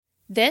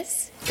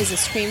This is a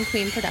Scream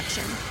Queen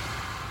production.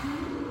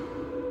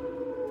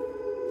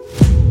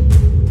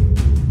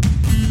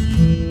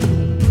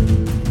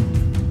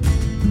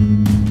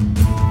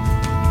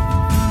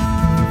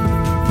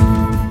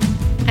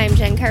 I'm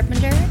Jen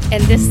Carpenter,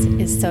 and this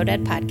is So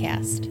Dead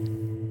Podcast.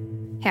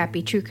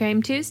 Happy True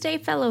Crime Tuesday,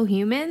 fellow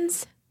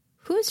humans.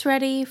 Who's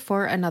ready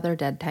for another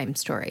Dead Time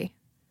story?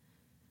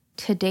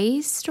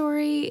 Today's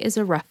story is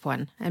a rough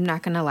one, I'm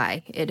not going to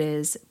lie. It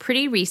is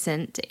pretty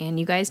recent, and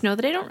you guys know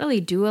that I don't really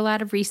do a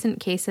lot of recent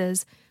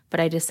cases, but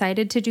I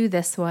decided to do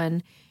this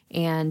one,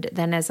 and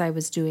then as I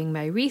was doing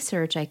my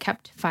research, I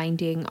kept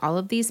finding all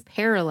of these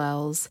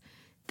parallels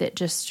that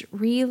just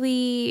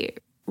really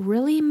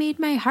made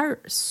my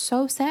heart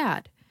so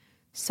sad.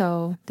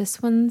 So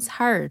this one's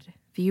hard.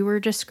 Viewer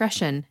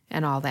discretion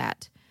and all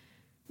that.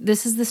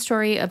 This is the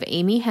story of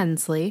Amy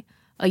Hensley,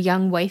 a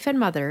young wife and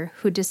mother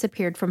who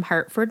disappeared from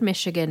Hartford,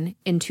 Michigan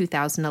in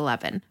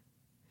 2011.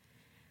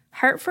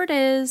 Hartford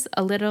is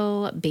a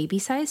little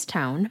baby-sized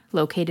town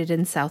located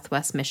in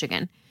southwest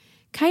Michigan,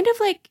 kind of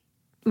like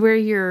where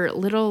your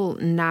little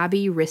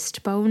knobby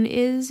wrist bone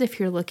is if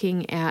you're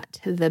looking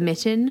at the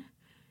mitten.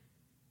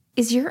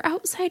 Is your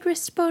outside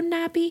wrist bone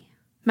knobby?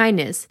 Mine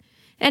is.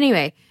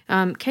 Anyway,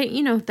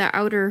 the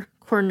outer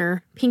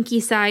corner, pinky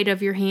side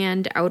of your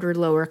hand, outer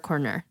lower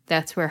corner.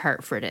 That's where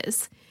Hartford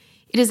is.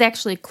 It is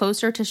actually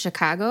closer to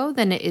Chicago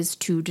than it is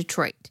to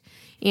Detroit.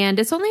 And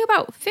it's only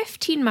about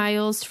 15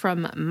 miles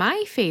from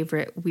my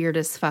favorite weird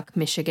as fuck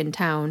Michigan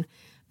town,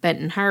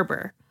 Benton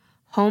Harbor,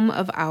 home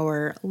of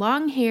our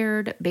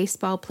long-haired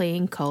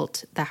baseball-playing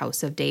cult, the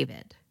House of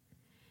David.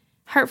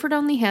 Hartford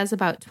only has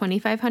about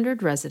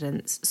 2,500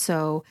 residents,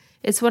 so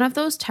it's one of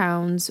those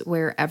towns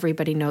where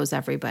everybody knows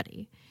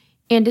everybody.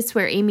 And it's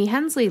where Amy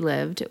Hensley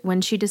lived when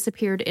she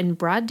disappeared in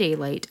broad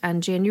daylight on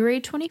January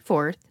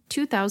 24th,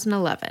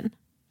 2011.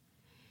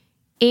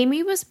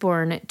 Amy was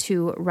born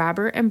to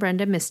Robert and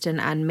Brenda Miston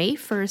on May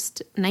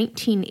 1st,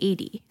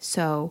 1980,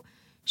 so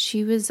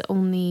she was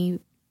only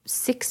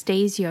 6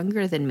 days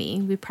younger than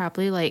me. We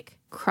probably,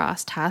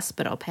 crossed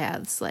hospital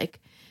paths.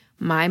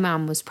 My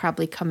mom was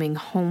probably coming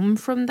home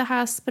from the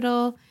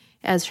hospital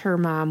as her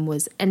mom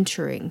was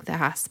entering the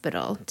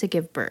hospital to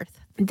give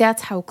birth.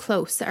 That's how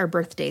close our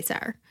birthdays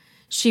are.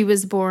 She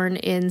was born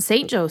in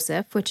St.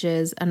 Joseph, which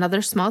is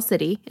another small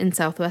city in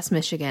southwest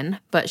Michigan,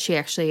 but she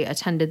actually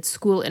attended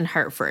school in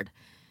Hartford.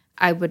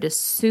 I would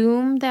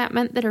assume that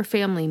meant that her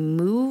family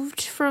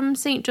moved from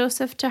St.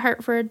 Joseph to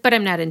Hartford, but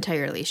I'm not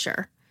entirely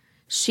sure.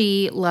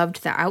 She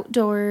loved the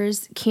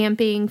outdoors,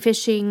 camping,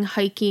 fishing,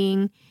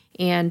 hiking,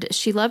 and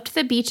she loved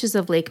the beaches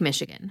of Lake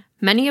Michigan,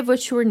 many of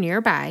which were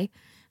nearby.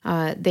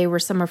 They were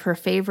some of her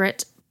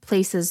favorite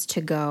places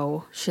to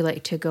go. She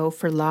liked to go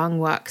for long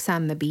walks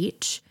on the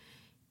beach.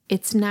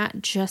 It's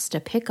not just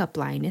a pickup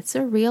line. It's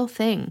a real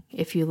thing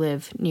if you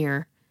live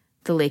near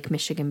the Lake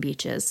Michigan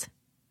beaches.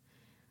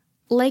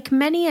 Like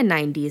many a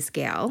 90s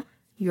gal,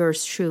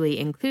 yours truly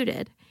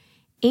included,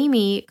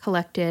 Amy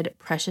collected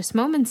Precious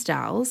Moments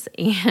dolls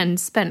and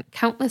spent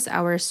countless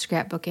hours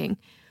scrapbooking.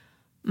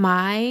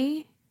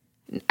 I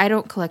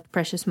don't collect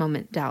Precious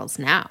Moment dolls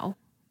now,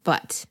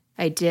 but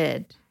I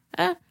did.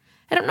 I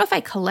don't know if I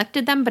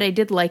collected them, but I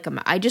did like them.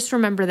 I just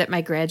remember that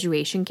my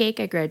graduation cake,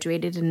 I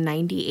graduated in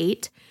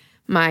 98,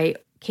 my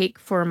cake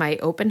for my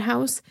open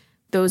house.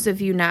 Those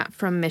of you not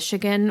from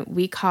Michigan,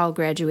 we call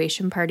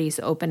graduation parties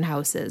open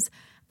houses.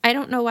 I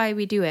don't know why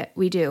we do it.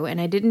 We do. And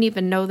I didn't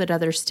even know that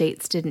other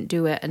states didn't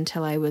do it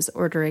until I was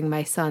ordering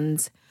my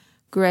son's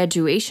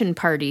graduation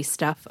party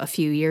stuff a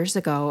few years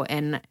ago.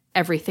 And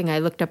everything I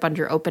looked up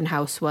under open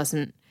house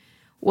wasn't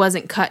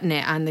cutting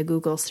it on the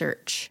Google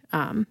search.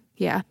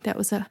 That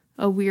was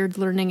a weird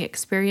learning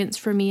experience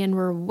for me. And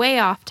we're way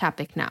off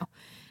topic now.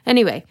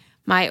 Anyway,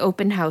 my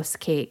open house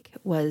cake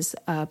was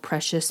a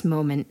Precious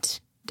Moment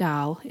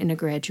doll in a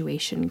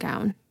graduation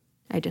gown.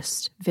 I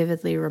just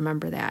vividly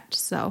remember that.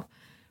 So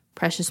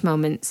Precious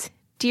Moments,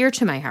 dear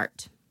to my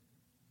heart.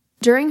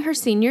 During her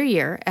senior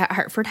year at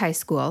Hartford High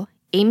School,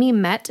 Amy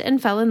met and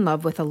fell in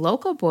love with a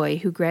local boy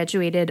who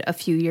graduated a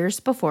few years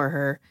before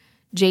her,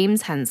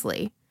 James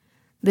Hensley.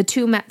 The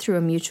two met through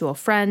a mutual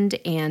friend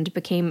and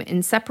became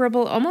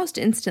inseparable almost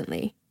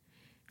instantly.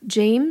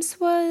 James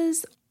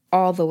was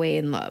all the way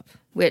in love,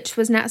 which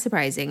was not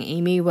surprising.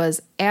 Amy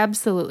was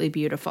absolutely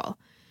beautiful.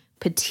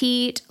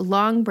 Petite,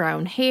 long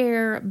brown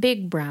hair,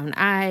 big brown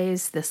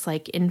eyes, this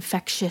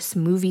infectious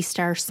movie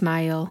star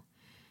smile.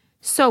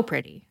 So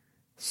pretty.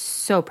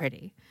 So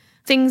pretty.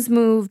 Things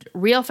moved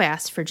real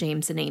fast for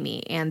James and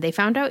Amy, and they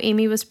found out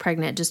Amy was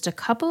pregnant just a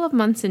couple of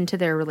months into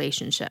their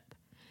relationship.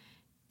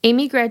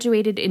 Amy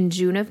graduated in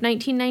June of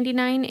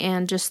 1999,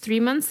 and just 3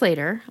 months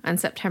later, on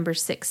September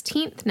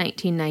 16th,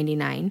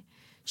 1999,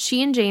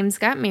 she and James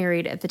got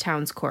married at the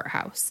town's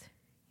courthouse.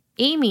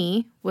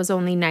 Amy was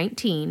only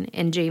 19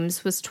 and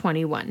James was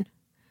 21.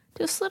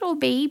 Just little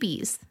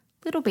babies.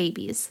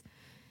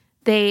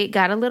 They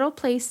got a little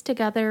place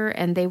together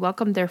and they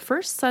welcomed their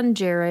first son,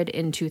 Jared,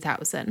 in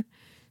 2000.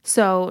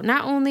 So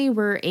not only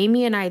were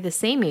Amy and I the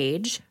same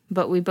age,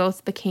 but we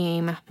both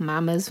became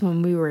mamas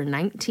when we were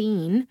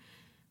 19.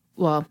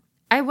 Well,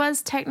 I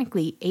was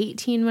technically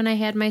 18 when I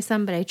had my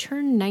son, but I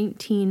turned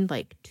 19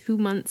 like 2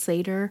 months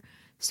later.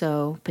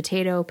 So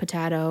potato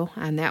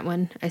on that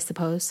one, I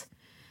suppose.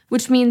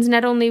 Which means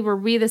not only were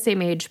we the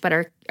same age,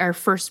 but our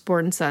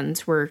firstborn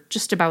sons were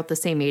just about the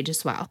same age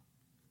as well.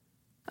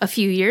 A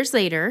few years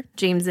later,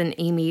 James and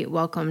Amy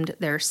welcomed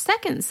their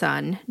second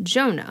son,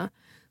 Jonah,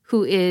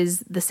 who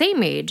is the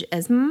same age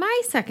as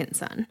my second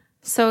son.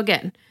 So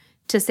again,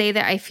 to say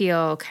that I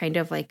feel kind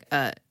of like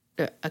a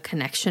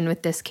connection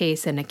with this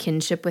case and a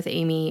kinship with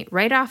Amy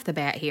right off the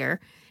bat here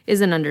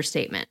is an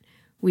understatement.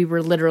 We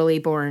were literally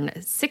born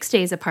 6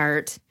 days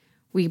apart.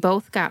 We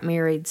both got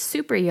married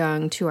super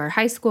young to our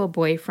high school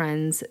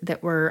boyfriends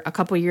that were a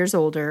couple years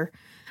older.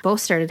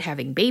 Both started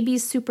having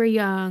babies super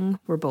young.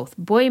 We're both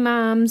boy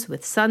moms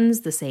with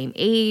sons the same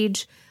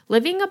age,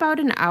 living about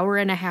an hour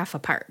and a half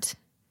apart.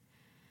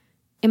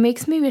 It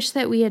makes me wish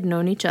that we had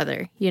known each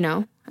other, you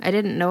know? I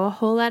didn't know a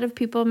whole lot of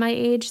people my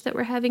age that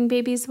were having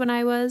babies when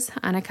I was,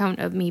 on account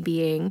of me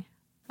being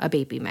a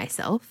baby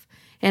myself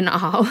and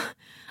all.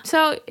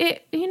 So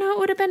it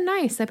would have been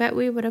nice. I bet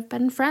we would have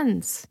been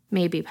friends,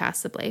 maybe,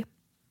 possibly.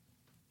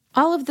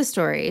 All of the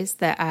stories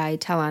that I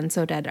tell on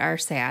So Dead are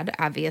sad,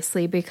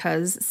 obviously,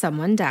 because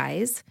someone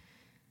dies.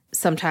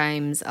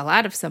 Sometimes a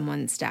lot of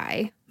someone's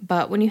die.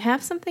 But when you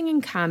have something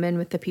in common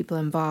with the people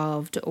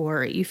involved,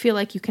 or you feel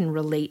like you can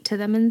relate to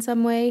them in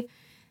some way,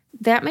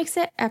 that makes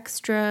it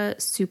extra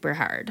super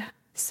hard.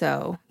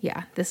 So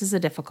yeah, this is a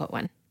difficult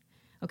one.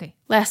 Okay,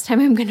 last time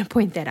I'm going to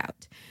point that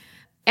out.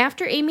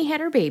 After Amy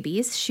had her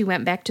babies, she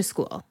went back to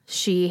school.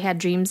 She had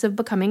dreams of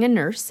becoming a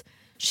nurse.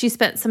 She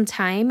spent some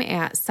time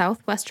at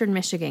Southwestern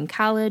Michigan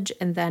College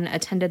and then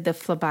attended the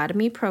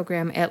phlebotomy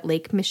program at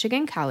Lake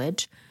Michigan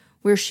College,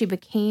 where she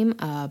became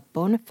a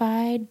bona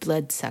fide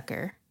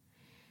bloodsucker.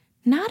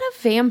 Not a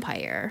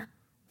vampire,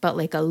 but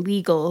like a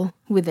legal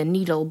with a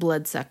needle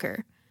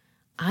bloodsucker.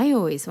 I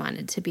always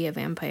wanted to be a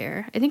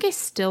vampire. I think I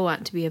still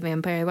want to be a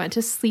vampire. I want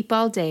to sleep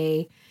all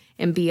day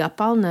and be up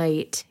all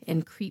night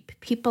and creep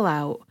people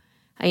out.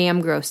 I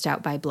am grossed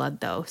out by blood,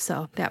 though,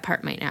 so that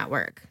part might not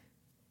work.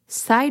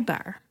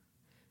 Sidebar.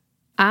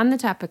 On the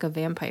topic of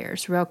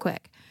vampires, real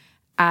quick,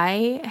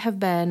 I have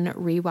been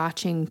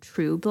rewatching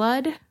True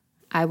Blood.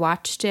 I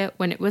watched it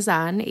when it was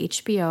on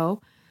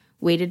HBO,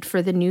 waited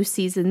for the new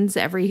seasons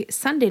every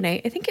Sunday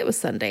night. I think it was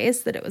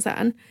Sundays that it was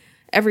on,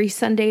 every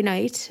Sunday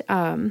night.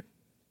 And,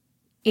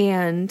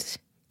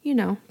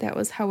 that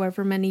was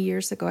however many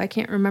years ago. I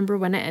can't remember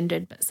when it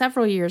ended, but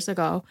several years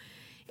ago.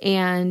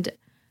 And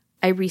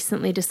I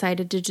recently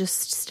decided to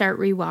just start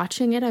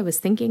rewatching it. I was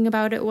thinking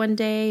about it one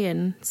day,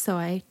 and so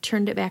I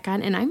turned it back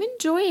on, and I'm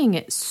enjoying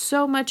it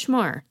so much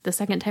more the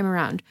second time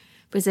around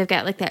because I've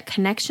got like that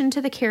connection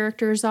to the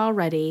characters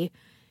already,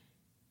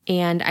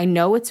 and I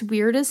know it's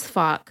weird as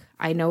fuck.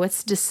 I know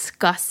it's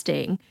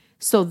disgusting,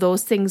 so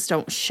those things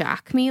don't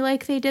shock me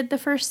like they did the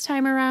first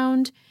time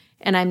around,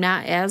 and I'm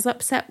not as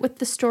upset with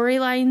the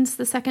storylines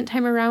the second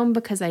time around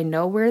because I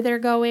know where they're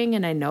going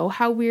and I know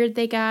how weird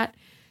they got.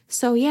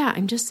 So yeah,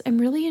 I'm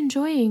really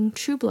enjoying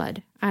True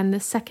Blood on the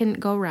second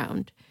go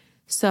round.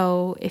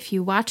 So if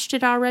you watched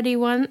it already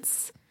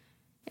once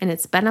and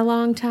it's been a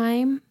long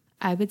time,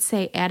 I would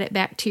say add it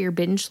back to your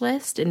binge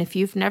list. And if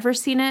you've never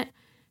seen it,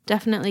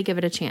 definitely give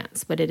it a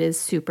chance. But it is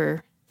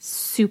super,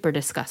 super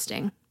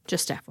disgusting.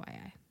 Just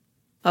FYI.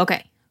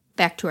 Okay,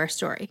 back to our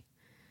story.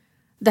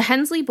 The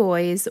Hensley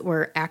boys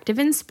were active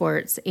in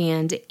sports,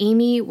 and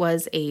Amy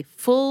was a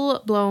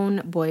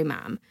full-blown boy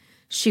mom.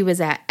 She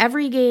was at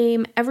every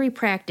game, every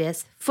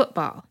practice,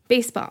 football,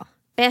 baseball,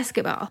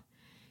 basketball.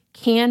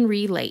 Can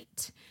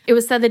relate. It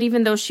was said that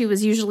even though she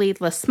was usually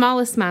the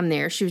smallest mom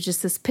there, she was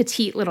just this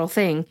petite little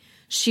thing,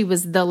 she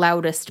was the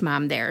loudest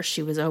mom there.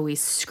 She was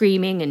always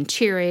screaming and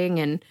cheering,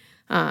 and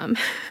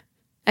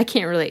I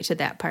can't relate to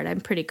that part.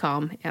 I'm pretty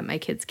calm at my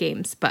kids'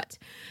 games. But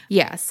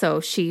yeah,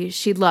 so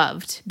she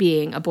loved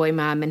being a boy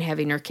mom and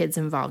having her kids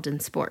involved in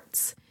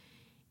sports.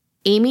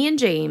 Amy and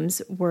James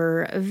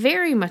were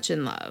very much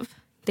in love.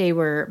 They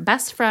were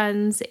best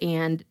friends,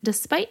 and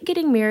despite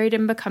getting married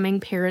and becoming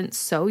parents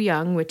so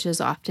young, which is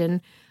often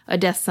a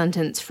death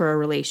sentence for a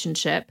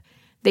relationship,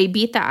 they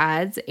beat the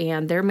odds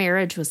and their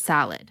marriage was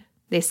solid.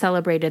 They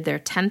celebrated their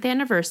 10th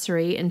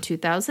anniversary in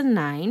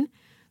 2009.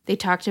 They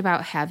talked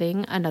about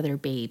having another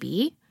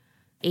baby.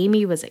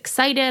 Amy was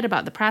excited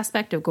about the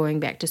prospect of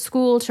going back to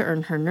school to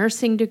earn her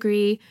nursing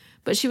degree,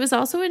 but she was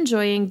also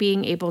enjoying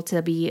being able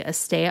to be a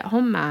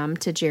stay-at-home mom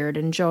to Jared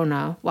and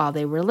Jonah while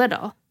they were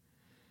little.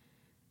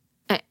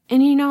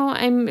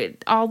 And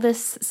all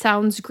this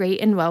sounds great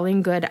and well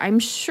and good. I'm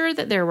sure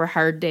that there were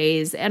hard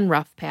days and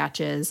rough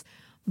patches,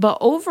 but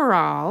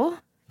overall,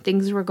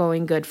 things were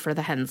going good for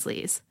the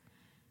Hensleys,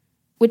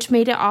 which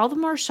made it all the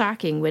more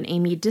shocking when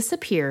Amy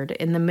disappeared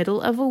in the middle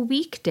of a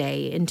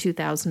weekday in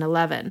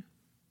 2011.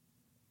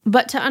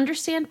 But to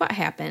understand what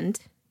happened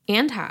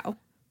and how,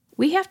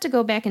 we have to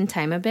go back in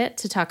time a bit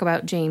to talk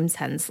about James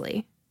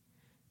Hensley.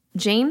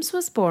 James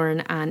was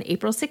born on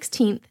April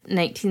 16th,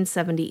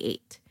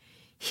 1978.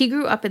 He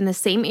grew up in the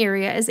same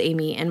area as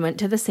Amy and went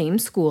to the same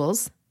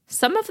schools,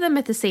 some of them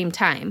at the same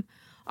time,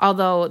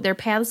 although their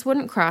paths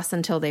wouldn't cross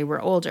until they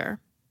were older.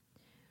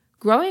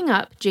 Growing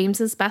up,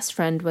 James's best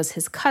friend was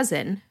his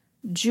cousin,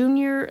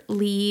 Junior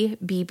Lee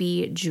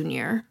Beebe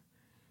Jr.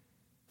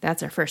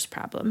 That's our first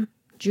problem.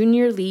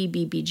 Junior Lee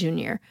Beebe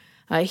Jr.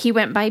 He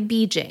went by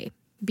BJ.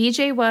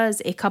 BJ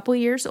was a couple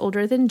years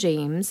older than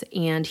James,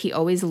 and he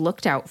always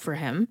looked out for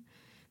him.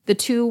 The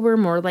two were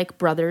more like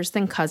brothers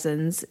than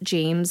cousins.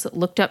 James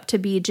looked up to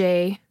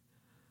BJ,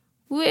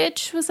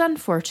 which was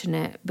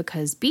unfortunate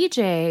because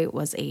BJ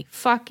was a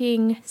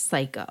fucking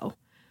psycho.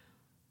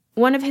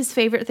 One of his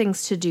favorite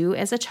things to do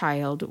as a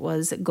child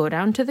was go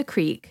down to the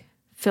creek,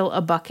 fill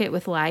a bucket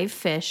with live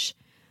fish,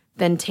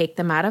 then take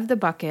them out of the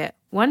bucket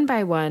one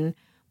by one,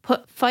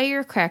 put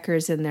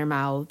firecrackers in their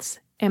mouths,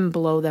 and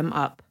blow them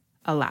up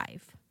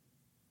alive.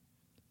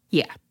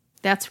 Yeah,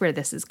 that's where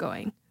this is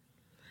going.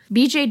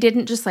 BJ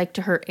didn't just like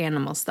to hurt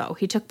animals, though.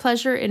 He took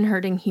pleasure in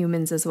hurting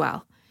humans as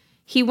well.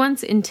 He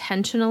once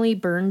intentionally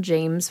burned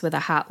James with a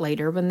hot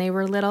lighter when they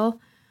were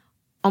little,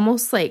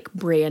 almost like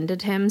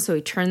branded him, so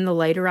he turned the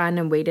lighter on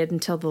and waited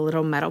until the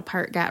little metal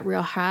part got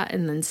real hot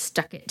and then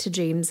stuck it to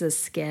James's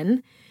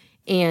skin.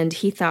 And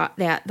he thought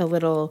that the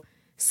little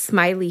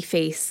smiley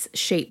face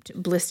shaped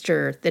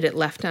blister that it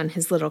left on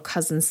his little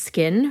cousin's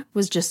skin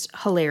was just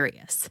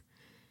hilarious.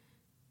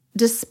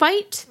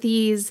 Despite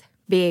these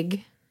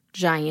big,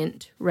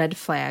 giant red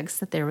flags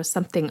that there was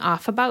something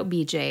off about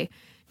BJ,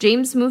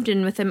 James moved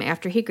in with him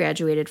after he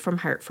graduated from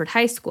Hartford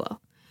High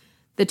School.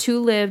 The two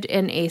lived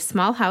in a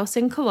small house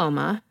in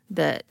Coloma,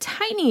 the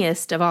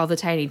tiniest of all the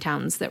tiny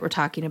towns that we're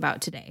talking about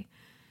today.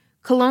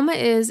 Coloma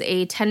is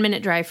a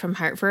 10-minute drive from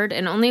Hartford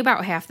and only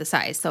about half the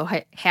size, so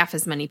half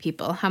as many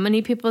people. How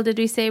many people did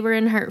we say were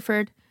in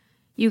Hartford?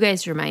 You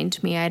guys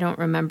remind me, I don't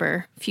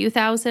remember. Few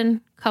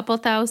thousand? Couple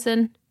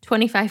thousand?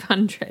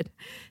 2,500.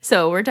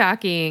 So we're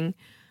talking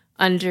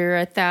under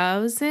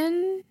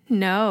 1,000?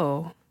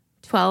 No.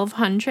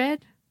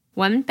 1,200?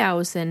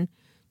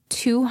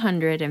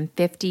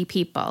 1,250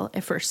 people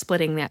if we're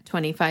splitting that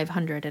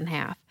 2,500 in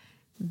half.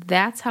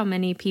 That's how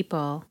many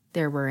people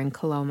there were in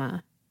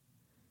Coloma.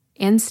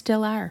 And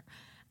still are.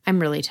 I'm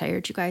really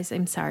tired, you guys.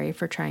 I'm sorry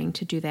for trying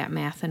to do that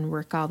math and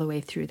work all the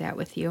way through that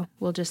with you.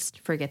 We'll just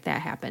forget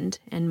that happened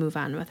and move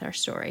on with our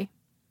story.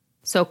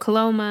 So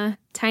Coloma,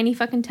 tiny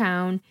fucking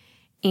town,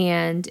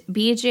 and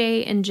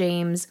BJ and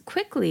James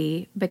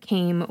quickly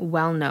became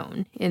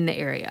well-known in the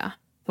area.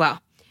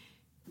 Well,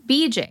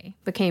 BJ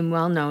became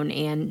well-known,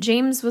 and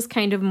James was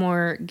kind of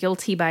more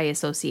guilty by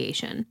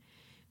association.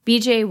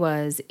 BJ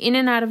was in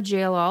and out of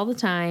jail all the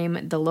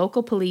time. The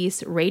local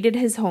police raided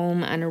his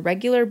home on a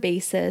regular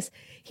basis.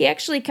 He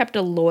actually kept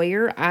a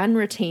lawyer on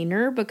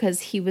retainer because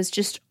he was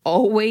just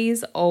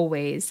always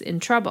in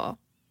trouble.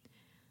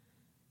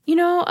 You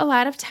know, a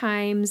lot of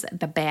times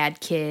the bad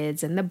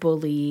kids and the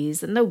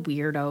bullies and the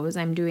weirdos,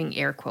 I'm doing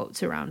air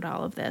quotes around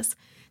all of this,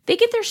 they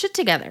get their shit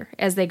together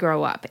as they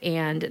grow up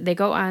and they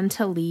go on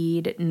to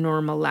lead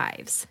normal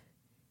lives.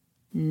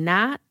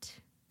 Not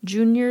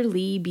Junior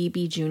Lee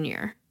Beebe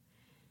Jr.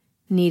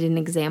 Need an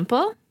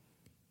example?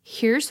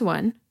 Here's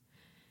one.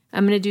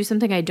 I'm going to do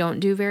something I don't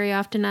do very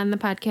often on the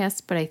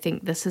podcast, but I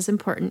think this is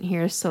important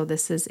here, so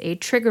this is a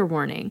trigger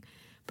warning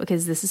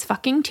because this is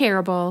fucking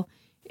terrible.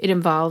 It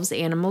involves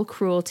animal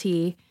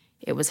cruelty.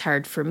 It was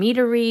hard for me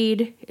to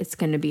read. It's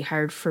going to be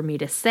hard for me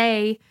to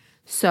say.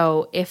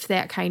 So if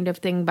that kind of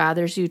thing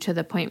bothers you to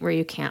the point where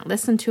you can't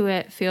listen to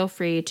it, feel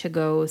free to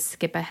go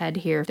skip ahead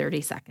here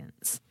 30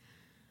 seconds.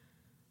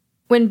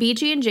 When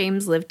BJ and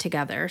James lived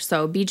together,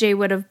 so BJ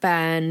would have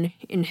been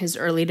in his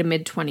early to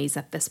mid-20s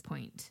at this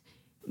point,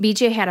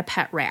 BJ had a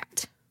pet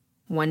rat.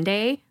 One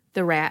day,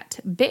 the rat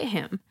bit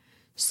him.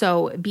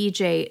 So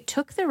BJ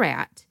took the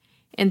rat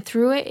and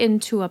threw it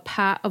into a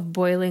pot of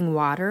boiling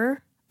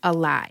water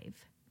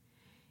alive.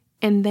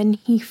 And then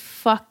he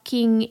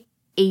fucking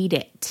ate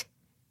it.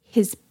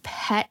 His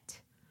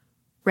pet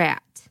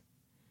rat.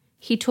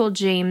 He told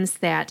James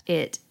that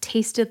it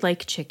tasted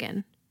like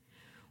chicken.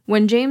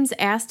 When James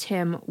asked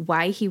him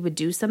why he would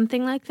do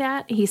something like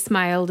that, he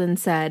smiled and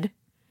said,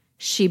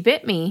 "She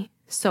bit me,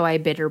 so I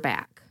bit her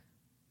back."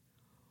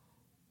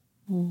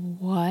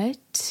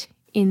 What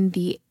in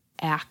the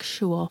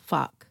actual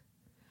fuck?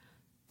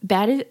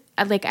 That is,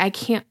 like, I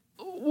can't,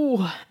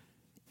 ooh,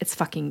 it's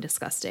fucking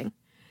disgusting.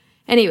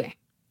 Anyway,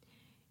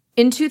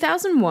 in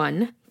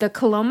 2001, the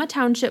Coloma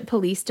Township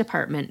Police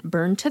Department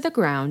burned to the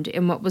ground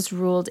in what was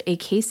ruled a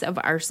case of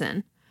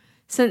arson.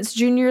 Since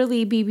Junior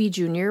Lee Beebe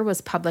Jr.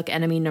 was public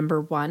enemy number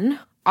one,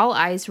 all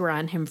eyes were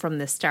on him from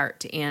the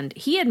start, and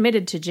he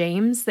admitted to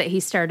James that he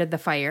started the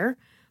fire,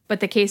 but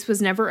the case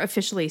was never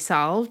officially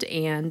solved,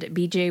 and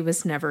BJ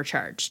was never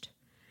charged.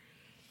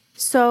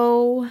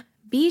 So,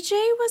 BJ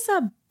was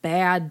a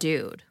bad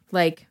dude,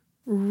 like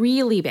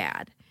really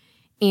bad.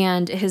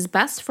 And his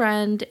best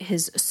friend,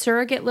 his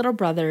surrogate little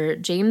brother,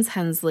 James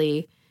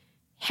Hensley,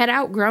 had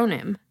outgrown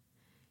him.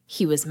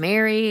 He was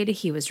married,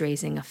 he was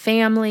raising a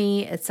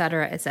family,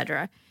 etc.,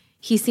 etc.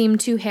 He seemed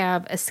to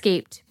have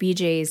escaped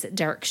BJ's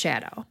dark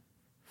shadow,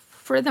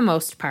 for the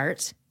most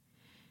part.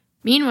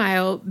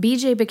 Meanwhile,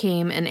 BJ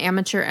became an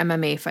amateur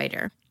MMA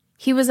fighter.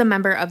 He was a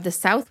member of the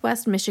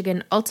Southwest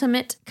Michigan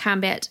Ultimate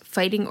Combat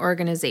Fighting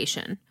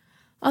Organization.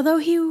 Although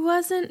he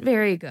wasn't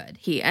very good,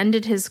 he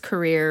ended his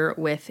career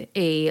with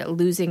a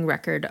losing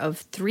record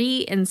of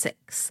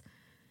 3-6.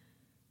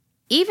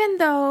 Even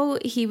though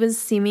he was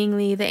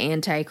seemingly the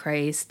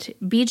Antichrist,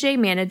 BJ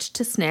managed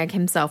to snag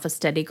himself a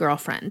steady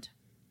girlfriend.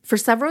 For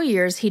several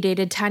years, he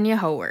dated Tanya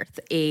Howarth,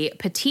 a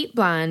petite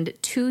blonde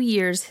 2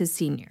 years his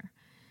senior.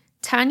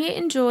 Tanya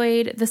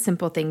enjoyed the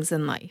simple things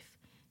in life: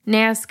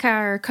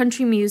 NASCAR,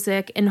 country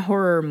music, and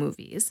horror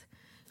movies.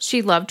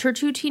 She loved her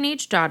 2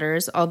 teenage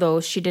daughters, although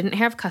she didn't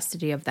have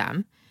custody of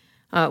them.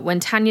 When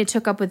Tanya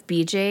took up with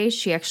BJ,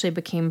 she actually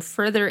became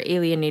further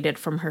alienated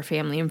from her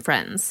family and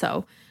friends,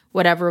 so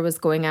whatever was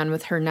going on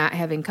with her not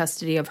having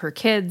custody of her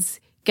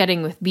kids,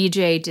 getting with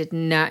BJ did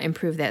not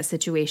improve that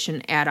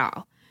situation at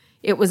all.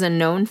 It was a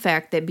known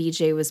fact that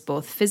BJ was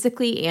both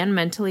physically and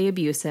mentally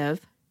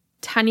abusive.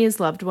 Tanya's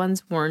loved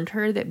ones warned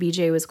her that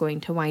BJ was going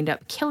to wind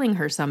up killing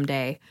her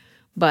someday,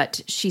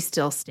 but she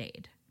still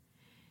stayed.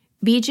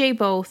 BJ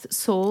both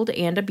sold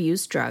and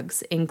abused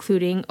drugs,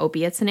 including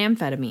opiates and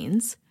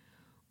amphetamines.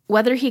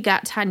 Whether he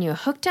got Tanya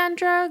hooked on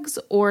drugs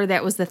or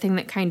that was the thing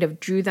that kind of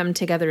drew them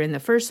together in the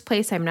first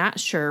place, I'm not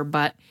sure,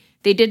 but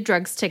they did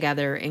drugs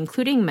together,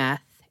 including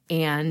meth,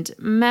 and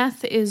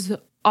meth is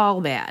all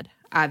bad,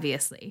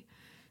 obviously.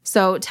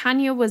 So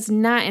Tanya was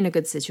not in a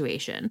good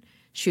situation.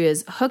 She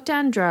was hooked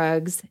on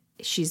drugs.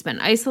 She's been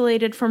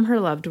isolated from her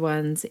loved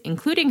ones,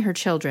 including her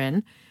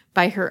children,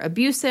 by her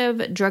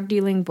abusive,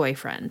 drug-dealing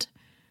boyfriend.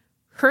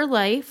 Her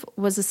life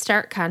was a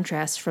stark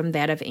contrast from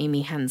that of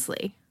Amy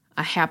Hensley,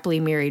 a happily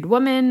married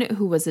woman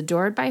who was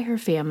adored by her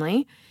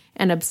family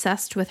and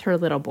obsessed with her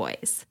little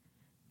boys.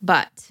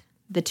 But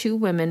the 2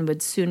 women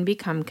would soon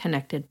become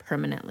connected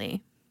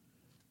permanently.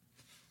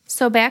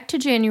 So back to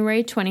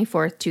January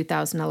 24th,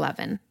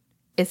 2011.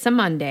 It's a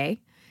Monday.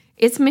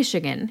 It's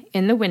Michigan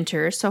in the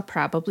winter, so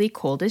probably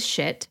cold as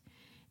shit.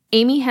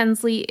 Amy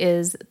Hensley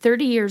is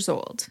 30 years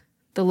old.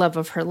 The love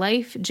of her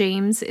life,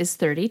 James, is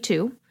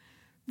 32.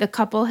 The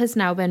couple has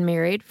now been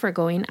married for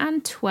going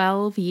on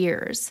 12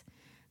 years.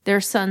 Their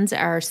sons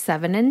are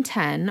 7 and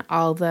 10,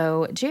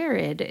 although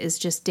Jared is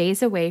just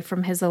days away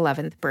from his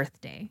 11th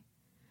birthday.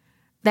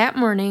 That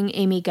morning,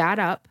 Amy got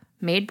up,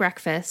 made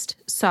breakfast,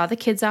 saw the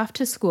kids off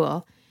to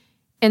school,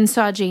 and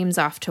saw James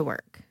off to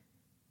work.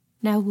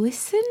 Now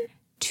listen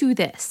to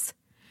this.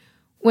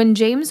 When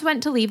James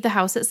went to leave the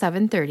house at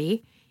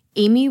 7:30,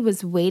 Amy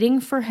was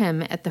waiting for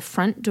him at the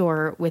front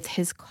door with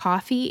his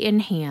coffee in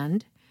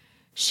hand.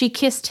 She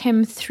kissed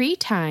him 3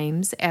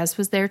 times, as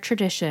was their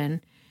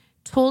tradition,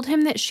 told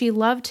him that she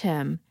loved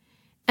him,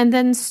 and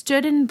then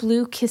stood and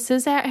blew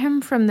kisses at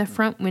him from the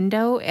front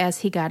window as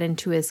he got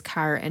into his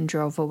car and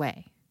drove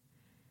away.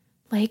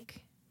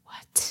 Like,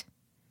 what?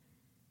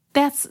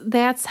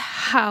 That's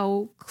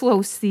how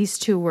close these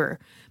 2 were.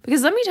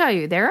 Because let me tell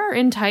you, there are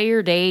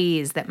entire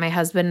days that my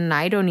husband and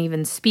I don't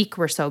even speak.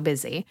 We're so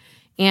busy.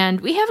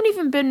 And we haven't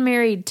even been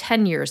married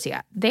 10 years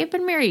yet. They've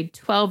been married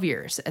 12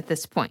 years at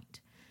this point.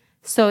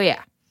 So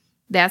yeah,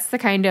 that's the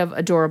kind of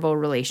adorable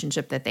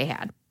relationship that they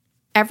had.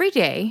 Every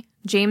day,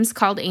 James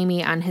called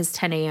Amy on his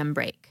 10 a.m.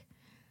 break.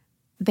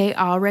 They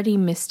already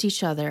missed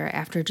each other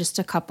after just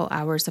a couple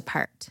hours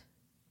apart.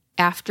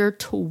 After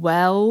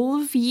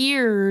 12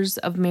 years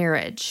of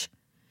marriage.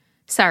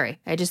 Sorry,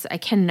 I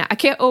cannot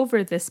get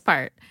over this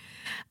part.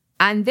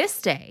 On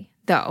this day,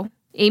 though,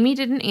 Amy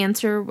didn't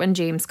answer when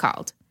James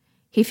called.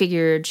 He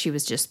figured she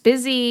was just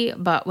busy,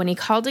 but when he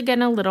called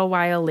again a little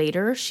while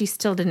later, she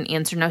still didn't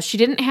answer. Now, she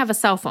didn't have a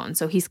cell phone,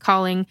 so he's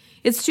calling.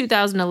 It's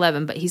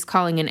 2011, but he's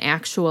calling an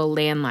actual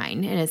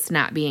landline, and it's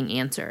not being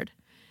answered.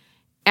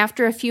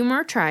 After a few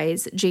more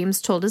tries,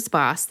 James told his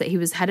boss that he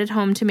was headed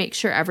home to make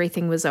sure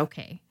everything was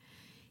okay.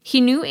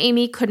 He knew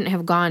Amy couldn't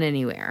have gone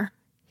anywhere.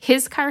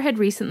 His car had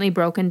recently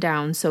broken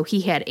down, so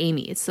he had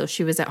Amy's, so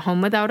she was at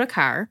home without a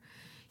car.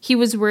 He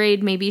was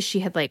worried maybe she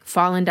had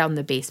fallen down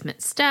the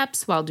basement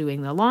steps while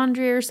doing the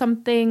laundry or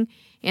something,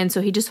 and so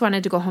he just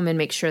wanted to go home and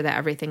make sure that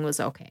everything was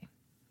okay.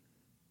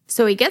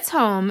 So he gets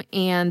home,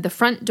 and the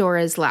front door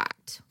is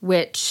locked,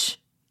 which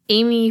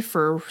Amy,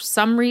 for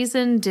some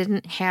reason,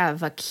 didn't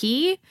have a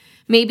key.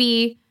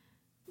 Maybe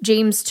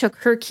James took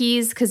her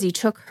keys because he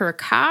took her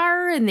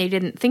car and they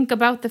didn't think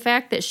about the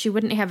fact that she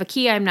wouldn't have a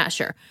key. I'm not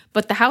sure.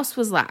 But the house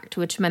was locked,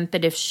 which meant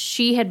that if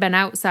she had been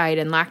outside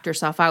and locked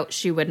herself out,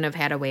 she wouldn't have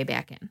had a way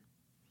back in.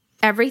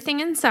 Everything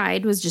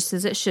inside was just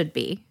as it should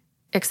be,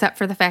 except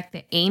for the fact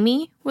that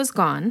Amy was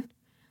gone,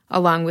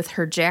 along with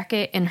her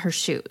jacket and her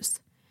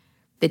shoes.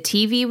 The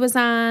TV was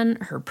on,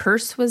 her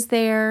purse was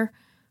there,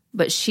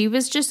 but she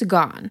was just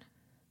gone.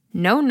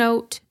 No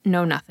note,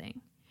 no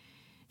nothing.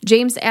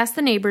 James asked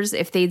the neighbors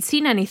if they'd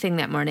seen anything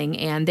that morning,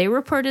 and they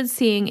reported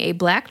seeing a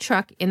black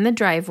truck in the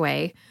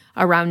driveway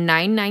around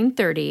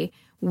 9:30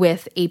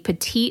 with a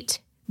petite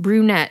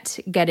brunette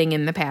getting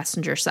in the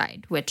passenger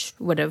side, which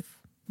would have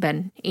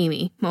been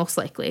Amy, most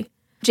likely.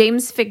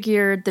 James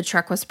figured the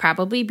truck was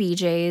probably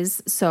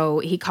BJ's, so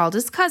he called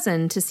his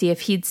cousin to see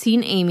if he'd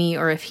seen Amy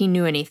or if he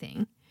knew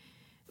anything.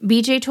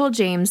 BJ told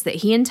James that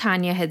he and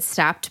Tanya had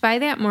stopped by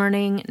that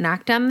morning,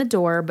 knocked on the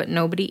door, but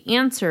nobody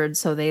answered,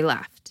 so they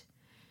left.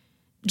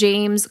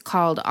 James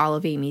called all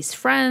of Amy's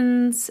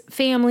friends,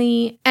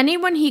 family,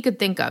 anyone he could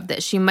think of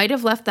that she might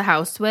have left the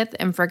house with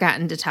and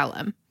forgotten to tell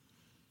him.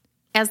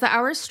 As the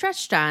hours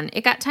stretched on,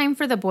 it got time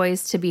for the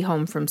boys to be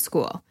home from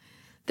school.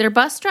 Their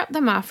bus dropped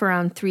them off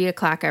around 3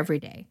 o'clock every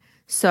day.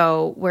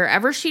 So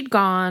wherever she'd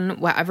gone,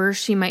 whatever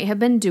she might have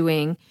been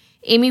doing,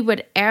 Amy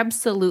would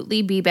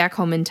absolutely be back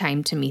home in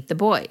time to meet the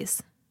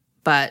boys.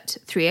 But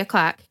 3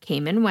 o'clock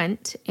came and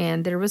went,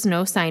 and there was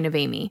no sign of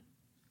Amy.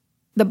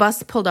 The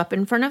bus pulled up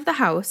in front of the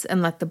house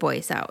and let the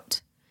boys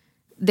out.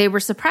 They were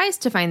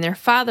surprised to find their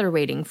father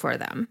waiting for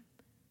them.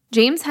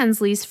 James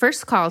Hensley's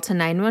first call to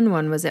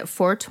 911 was at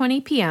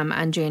 4:20 p.m.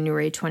 on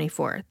January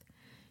 24th.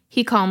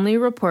 He calmly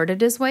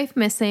reported his wife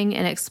missing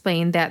and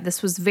explained that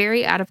this was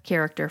very out of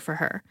character for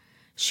her.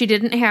 She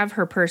didn't have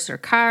her purse or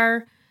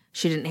car.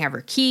 She didn't have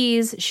her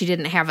keys. She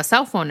didn't have a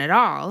cell phone at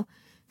all.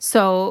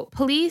 So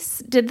police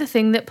did the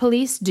thing that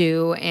police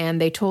do,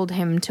 and they told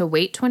him to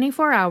wait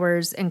 24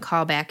 hours and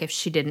call back if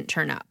she didn't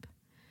turn up.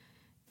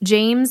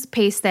 James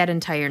paced that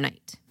entire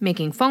night,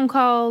 making phone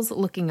calls,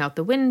 looking out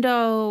the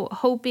window,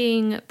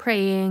 hoping,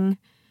 praying.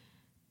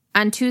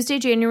 On Tuesday,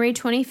 January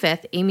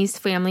 25th, Amy's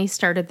family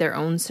started their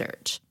own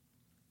search.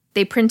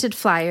 They printed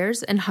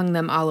flyers and hung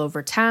them all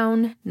over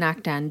town,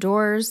 knocked on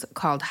doors,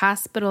 called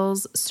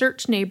hospitals,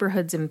 searched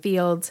neighborhoods and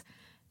fields,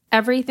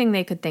 everything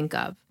they could think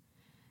of.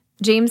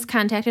 James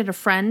contacted a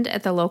friend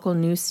at the local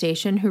news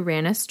station who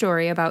ran a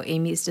story about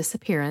Amy's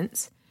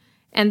disappearance,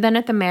 and then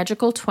at the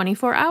magical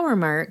 24-hour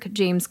mark,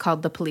 James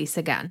called the police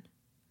again.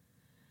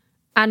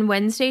 On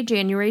Wednesday,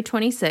 January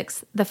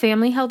 26th, the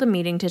family held a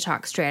meeting to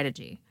talk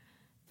strategy.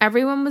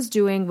 Everyone was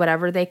doing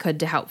whatever they could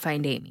to help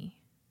find Amy.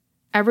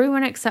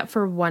 Everyone except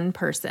for one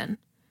person,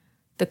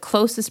 the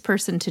closest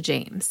person to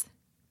James,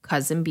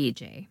 Cousin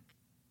BJ.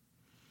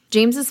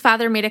 James's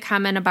father made a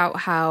comment about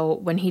how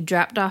when he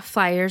dropped off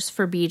flyers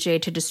for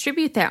BJ to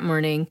distribute that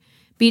morning,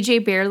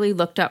 BJ barely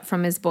looked up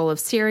from his bowl of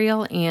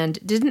cereal and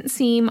didn't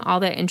seem all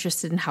that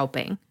interested in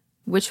helping,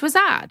 which was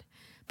odd.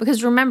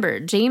 Because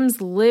remember,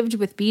 James lived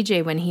with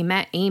BJ when he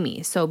met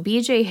Amy, so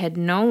BJ had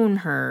known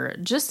her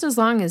just as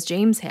long as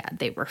James had.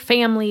 They were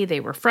family, they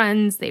were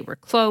friends, they were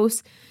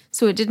close,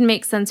 so it didn't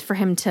make sense for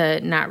him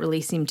to not really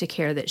seem to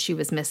care that she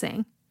was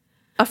missing.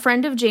 A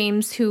friend of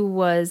James who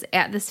was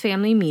at this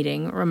family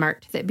meeting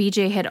remarked that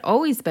BJ had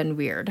always been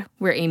weird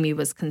where Amy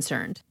was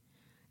concerned.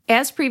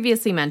 As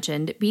previously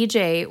mentioned,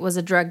 BJ was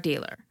a drug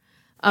dealer.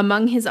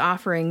 Among his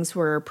offerings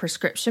were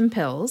prescription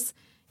pills,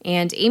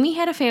 and Amy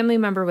had a family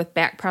member with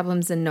back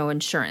problems and no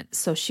insurance,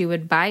 so she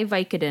would buy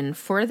Vicodin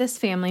for this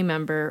family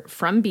member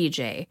from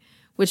BJ,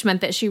 which meant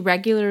that she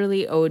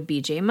regularly owed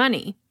BJ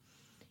money.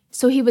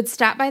 So he would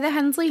stop by the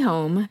Hensley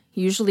home,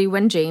 usually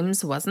when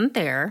James wasn't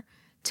there,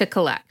 to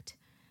collect.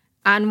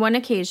 On one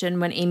occasion,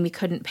 when Amy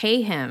couldn't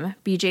pay him,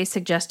 BJ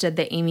suggested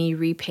that Amy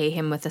repay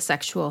him with a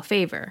sexual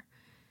favor.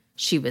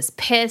 She was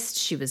pissed,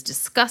 she was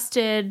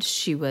disgusted,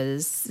 she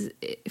was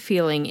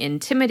feeling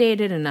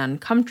intimidated and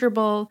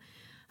uncomfortable.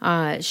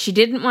 She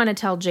didn't want to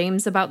tell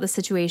James about the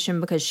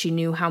situation because she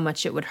knew how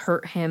much it would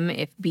hurt him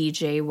if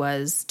BJ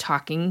was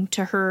talking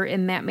to her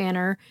in that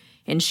manner,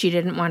 and she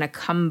didn't want to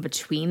come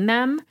between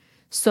them.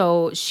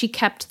 So she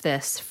kept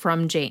this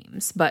from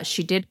James, but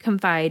she did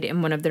confide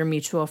in one of their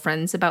mutual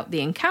friends about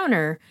the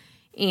encounter,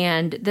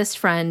 and this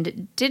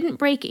friend didn't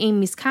break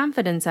Amy's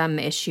confidence on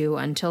the issue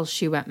until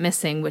she went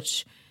missing,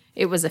 which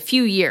it was a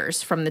few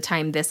years from the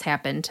time this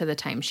happened to the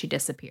time she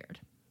disappeared.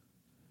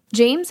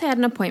 James had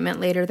an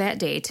appointment later that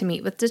day to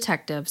meet with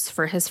detectives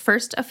for his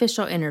first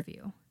official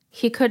interview.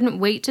 He couldn't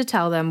wait to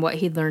tell them what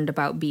he'd learned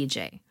about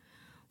BJ.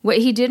 What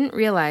he didn't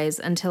realize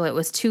until it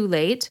was too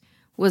late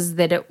was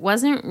that it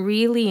wasn't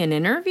really an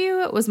interview,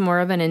 it was more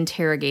of an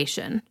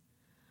interrogation.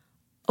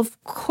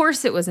 Of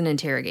course it was an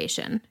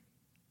interrogation.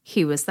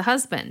 He was the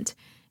husband,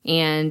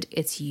 and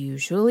it's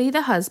usually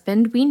the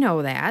husband, we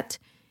know that.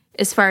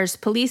 As far as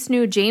police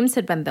knew, James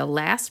had been the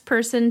last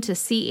person to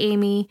see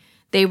Amy.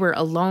 They were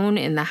alone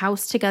in the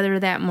house together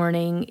that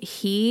morning.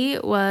 He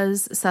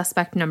was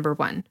suspect number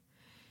one.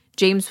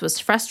 James was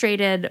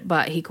frustrated,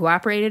 but he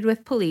cooperated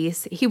with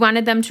police. He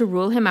wanted them to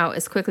rule him out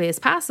as quickly as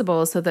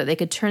possible so that they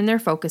could turn their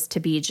focus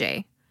to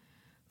BJ.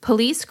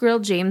 Police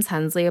grilled James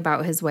Hensley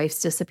about his wife's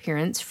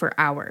disappearance for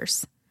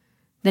hours.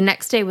 The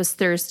next day was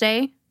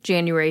Thursday,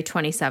 January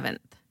 27th,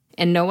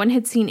 and no one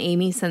had seen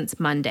Amy since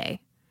Monday.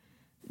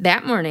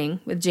 That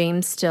morning, with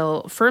James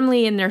still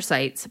firmly in their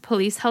sights,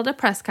 police held a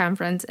press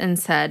conference and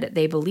said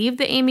they believed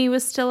that Amy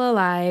was still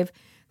alive,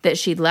 that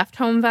she'd left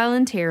home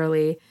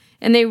voluntarily,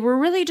 and they were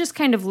really just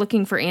kind of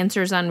looking for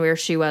answers on where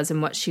she was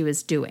and what she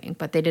was doing,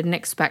 but they didn't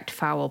expect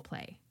foul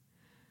play.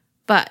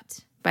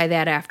 But by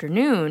that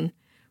afternoon,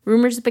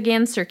 rumors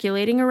began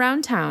circulating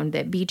around town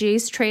that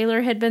BJ's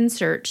trailer had been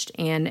searched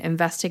and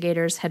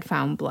investigators had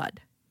found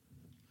blood.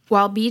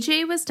 While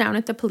BJ was down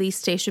at the police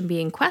station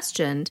being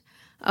questioned,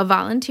 a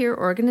volunteer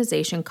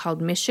organization called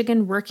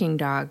Michigan Working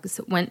Dogs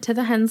went to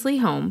the Hensley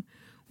home,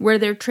 where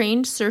their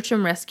trained search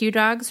and rescue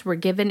dogs were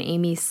given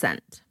Amy's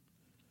scent.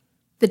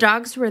 The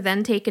dogs were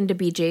then taken to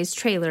BJ's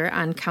trailer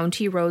on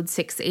County Road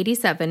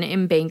 687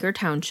 in Bangor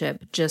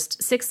Township,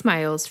 just 6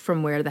 miles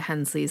from where the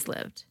Hensleys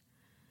lived.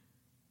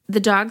 The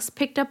dogs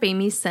picked up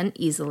Amy's scent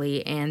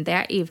easily, and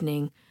that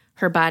evening,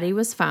 her body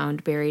was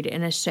found buried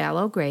in a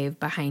shallow grave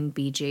behind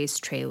BJ's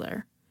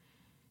trailer.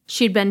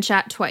 She'd been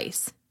shot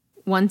twice,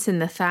 once in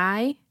the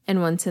thigh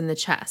and once in the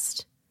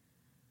chest.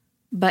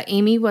 But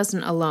Amy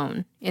wasn't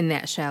alone in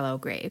that shallow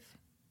grave.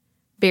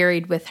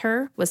 Buried with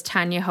her was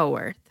Tanya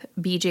Howarth,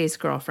 BJ's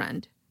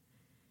girlfriend.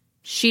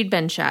 She'd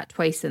been shot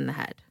twice in the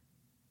head.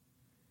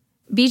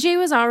 BJ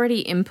was already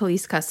in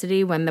police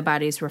custody when the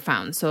bodies were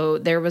found, so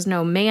there was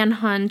no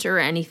manhunt or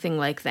anything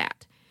like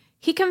that.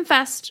 He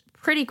confessed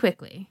pretty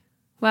quickly.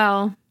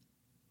 Well,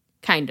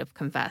 kind of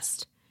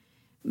confessed.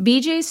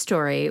 BJ's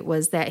story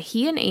was that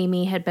he and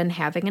Amy had been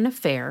having an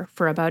affair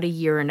for about a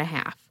year and a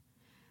half.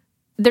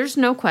 There's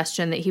no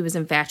question that he was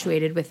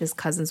infatuated with his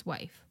cousin's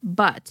wife,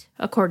 but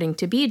according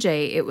to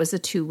BJ, it was a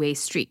two-way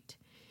street.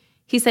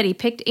 He said he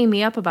picked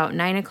Amy up about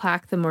 9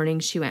 o'clock the morning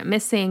she went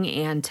missing,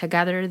 and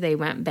together they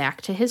went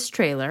back to his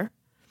trailer.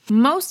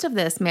 Most of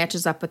this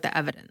matches up with the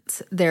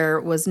evidence. There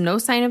was no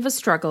sign of a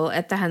struggle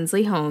at the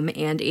Hensley home,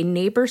 and a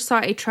neighbor saw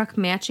a truck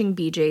matching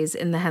BJ's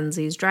in the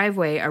Hensleys'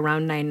 driveway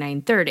around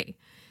 9:30.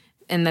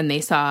 And then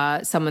they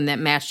saw someone that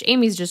matched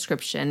Amy's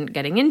description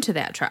getting into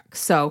that truck.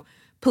 So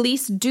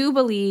police do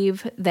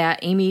believe that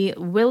Amy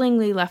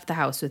willingly left the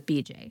house with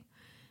BJ.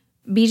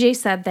 BJ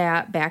said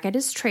that back at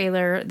his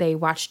trailer, they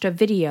watched a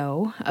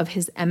video of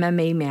his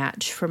MMA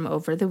match from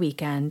over the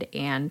weekend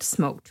and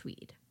smoked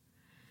weed.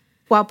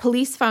 While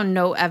police found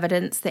no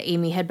evidence that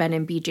Amy had been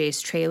in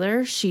BJ's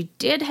trailer, she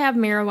did have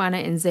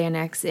marijuana and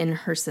Xanax in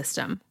her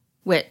system,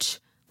 which,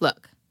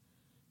 look,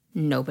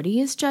 nobody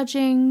is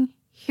judging.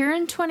 Here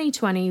in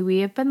 2020, we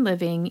have been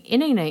living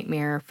in a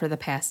nightmare for the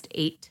past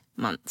 8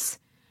 months.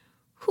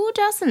 Who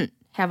doesn't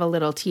have a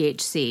little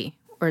THC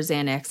or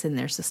Xanax in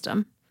their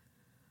system?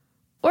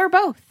 Or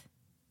both.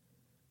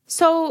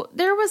 So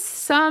there was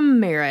some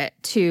merit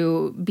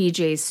to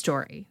BJ's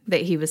story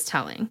that he was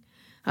telling.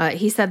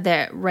 He said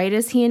that right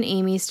as he and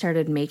Amy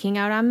started making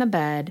out on the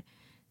bed,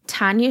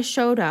 Tanya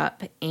showed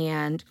up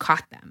and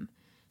caught them.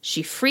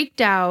 She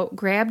freaked out,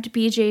 grabbed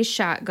BJ's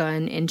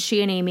shotgun, and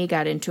she and Amy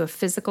got into a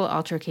physical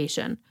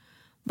altercation.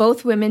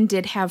 Both women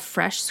did have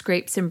fresh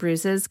scrapes and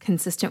bruises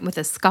consistent with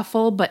a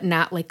scuffle, but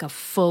not like a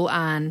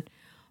full-on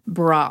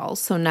brawl.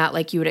 So not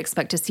like you would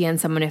expect to see on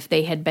someone if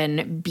they had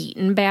been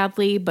beaten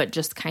badly, but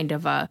just kind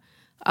of a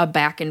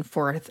back and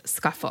forth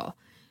scuffle.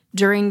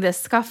 During this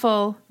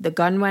scuffle, the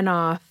gun went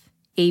off.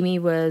 Amy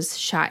was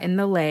shot in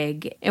the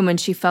leg, and when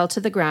she fell to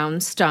the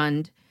ground,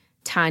 stunned,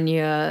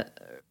 Tanya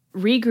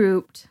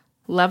regrouped,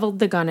 leveled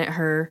the gun at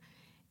her,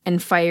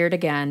 and fired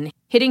again,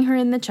 hitting her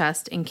in the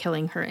chest and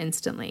killing her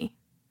instantly.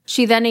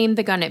 She then aimed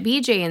the gun at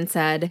BJ and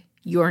said,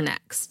 "You're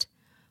next."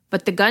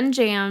 But the gun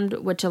jammed,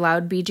 which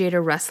allowed BJ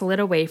to wrestle it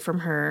away from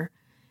her.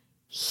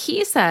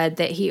 He said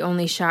that he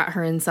only shot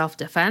her in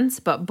self-defense,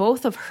 but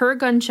both of her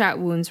gunshot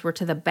wounds were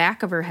to the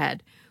back of her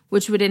head,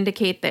 which would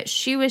indicate that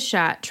she was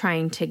shot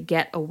trying to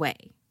get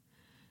away.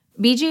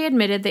 BJ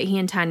admitted that he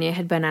and Tanya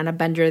had been on a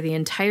bender the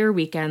entire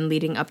weekend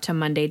leading up to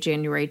Monday,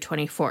 January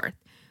 24th,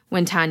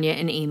 when Tanya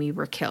and Amy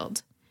were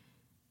killed.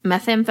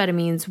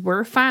 Methamphetamines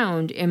were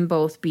found in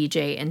both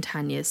BJ and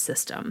Tanya's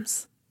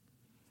systems.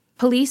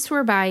 Police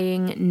were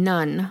buying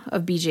none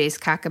of BJ's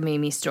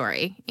cockamamie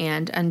story,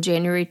 and on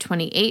January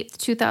 28,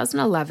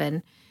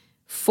 2011,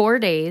 4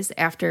 days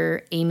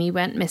after Amy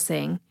went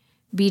missing,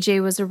 BJ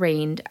was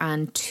arraigned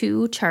on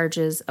 2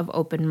 charges of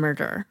open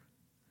murder.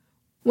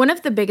 One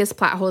of the biggest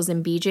plot holes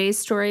in BJ's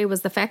story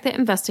was the fact that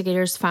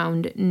investigators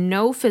found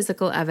no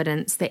physical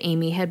evidence that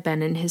Amy had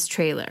been in his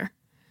trailer.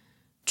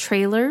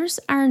 Trailers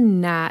are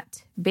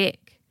not big.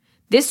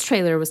 This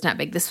trailer was not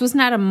big. This was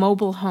not a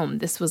mobile home.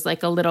 This was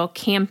like a little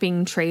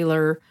camping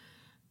trailer.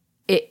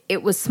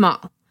 It was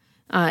small.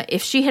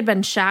 If she had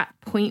been shot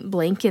point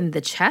blank in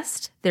the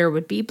chest, there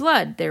would be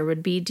blood. There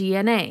would be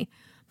DNA.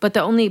 But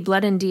the only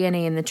blood and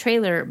DNA in the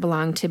trailer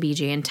belonged to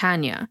BJ and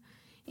Tanya.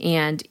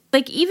 And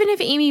even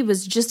if Amy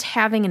was just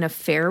having an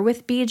affair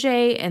with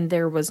BJ and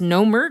there was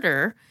no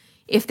murder,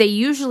 if they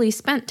usually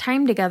spent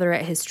time together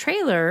at his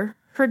trailer,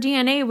 her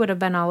DNA would have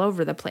been all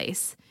over the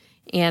place.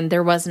 And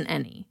there wasn't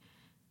any.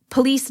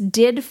 Police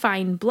did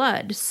find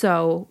blood,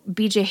 so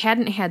BJ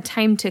hadn't had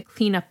time to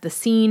clean up the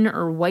scene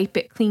or wipe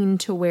it clean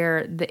to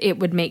where it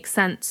would make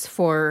sense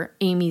for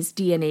Amy's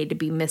DNA to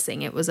be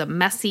missing. It was a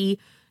messy,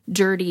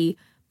 dirty,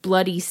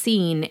 bloody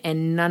scene,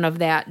 and none of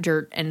that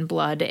dirt and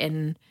blood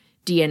and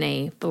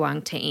DNA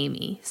belonged to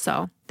Amy.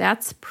 So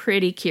that's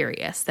pretty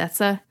curious. That's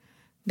a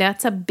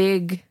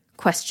big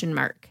question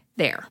mark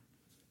there.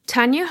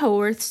 Tanya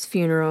Howarth's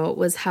funeral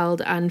was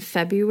held on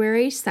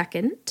February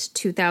 2nd,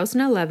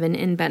 2011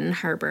 in Benton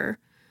Harbor.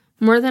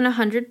 More than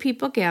 100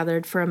 people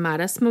gathered for a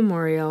modest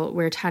memorial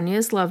where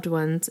Tanya's loved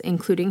ones,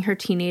 including her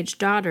teenage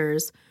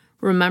daughters,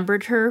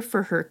 remembered her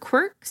for her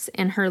quirks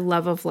and her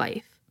love of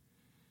life.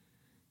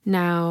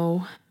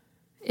 Now,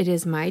 it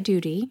is my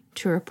duty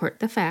to report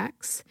the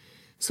facts.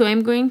 So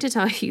I'm going to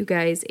tell you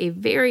guys a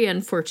very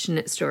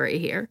unfortunate story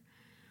here.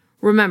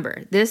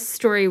 Remember, this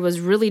story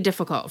was really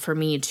difficult for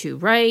me to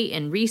write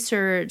and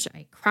research.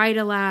 I cried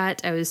a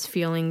lot. I was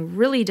feeling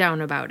really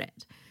down about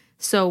it.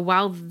 So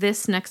while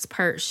this next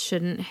part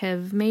shouldn't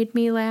have made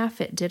me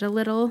laugh, it did a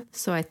little.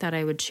 So I thought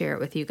I would share it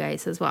with you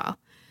guys as well.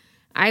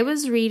 I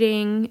was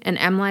reading an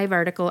MLive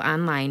article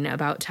online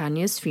about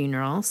Tanya's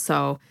funeral.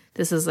 So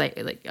this is like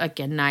a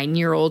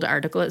 9-year-old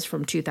article. It's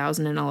from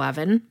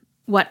 2011.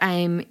 What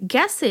I'm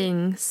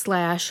guessing /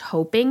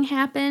 hoping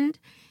happened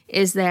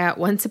is that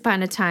once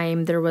upon a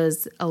time there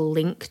was a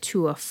link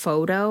to a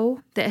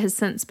photo that has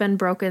since been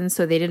broken.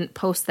 So they didn't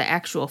post the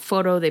actual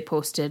photo. They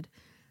posted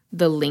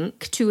the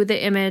link to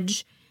the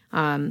image.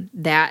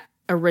 That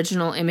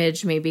original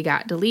image maybe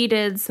got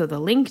deleted, so the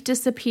link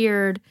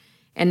disappeared.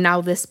 And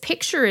now this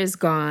picture is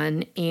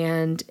gone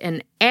and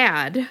an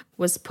ad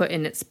was put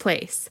in its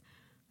place.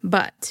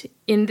 But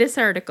in this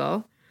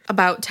article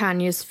about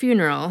Tanya's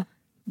funeral,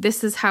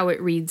 this is how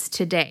it reads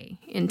today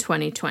in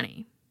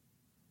 2020.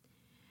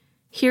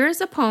 Here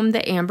is a poem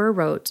that Amber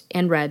wrote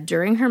and read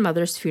during her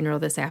mother's funeral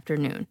this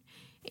afternoon.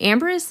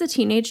 Amber is the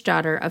teenage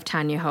daughter of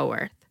Tanya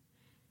Howarth.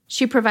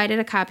 She provided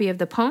a copy of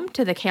the poem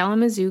to the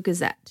Kalamazoo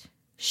Gazette.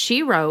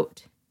 She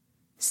wrote,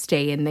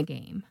 "Stay in the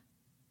game."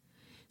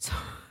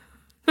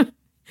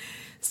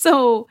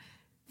 So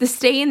the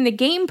stay in the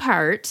game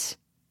part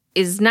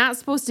is not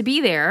supposed to be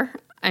there.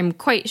 I'm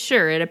quite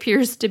sure. It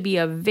appears to be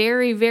a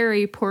very,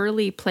 very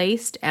poorly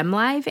placed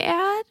MLive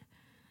ad.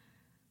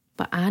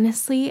 But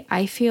honestly,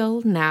 I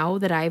feel now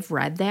that I've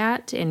read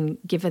that and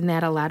given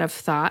that a lot of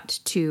thought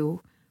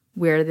to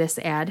where this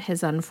ad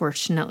has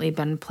unfortunately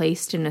been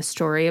placed in a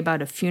story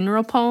about a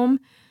funeral poem,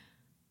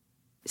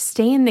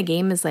 stay in the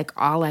game is like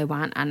all I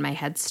want on my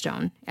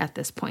headstone at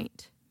this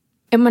point.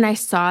 And when I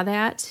saw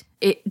that,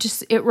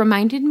 it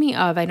reminded me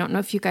of, I don't know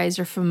if you guys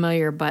are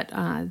familiar, but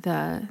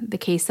the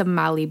case of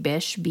Molly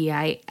Bish,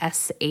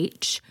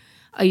 Bish,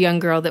 a young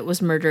girl that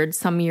was murdered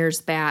some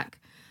years back.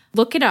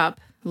 Look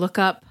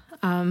up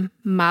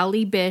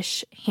Molly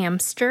Bish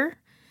hamster.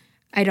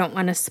 I don't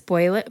want to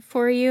spoil it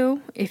for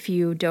you if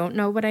you don't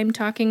know what I'm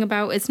talking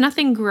about. It's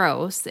nothing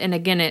gross. And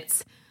again,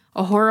 it's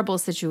a horrible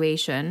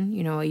situation.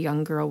 You know, a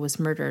young girl was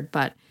murdered,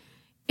 but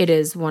it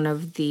is one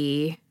of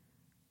the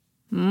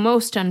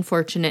most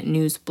unfortunate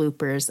news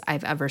bloopers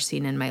I've ever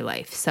seen in my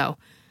life. So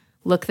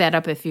look that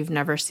up if you've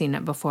never seen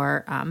it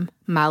before.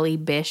 Molly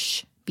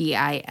Bish,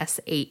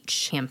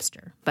 Bish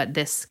hamster. But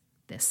this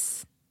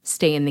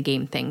stay in the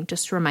game thing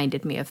just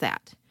reminded me of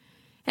that.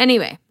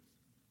 Anyway,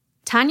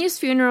 Tanya's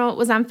funeral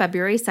was on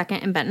February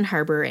 2nd in Benton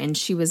Harbor, and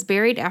she was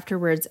buried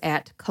afterwards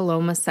at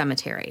Coloma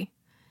Cemetery.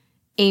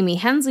 Amy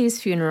Hensley's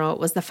funeral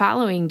was the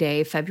following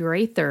day,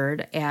 February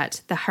 3rd,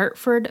 at the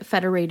Hartford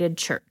Federated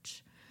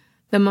Church.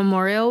 The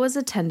memorial was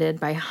attended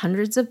by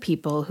hundreds of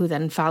people who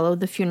then followed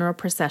the funeral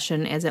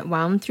procession as it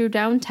wound through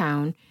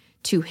downtown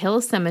to Hill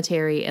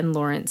Cemetery in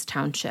Lawrence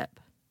Township.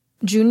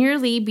 Junior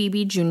Lee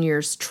Beebe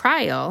Jr.'s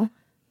trial,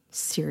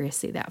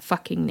 seriously, that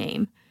fucking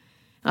name,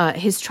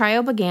 his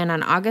trial began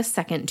on August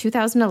 2nd,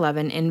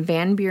 2011 in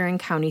Van Buren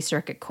County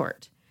Circuit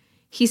Court.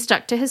 He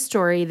stuck to his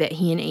story that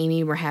he and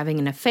Amy were having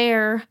an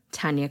affair,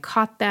 Tanya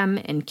caught them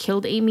and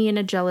killed Amy in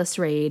a jealous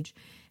rage,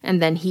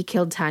 and then he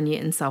killed Tanya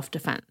in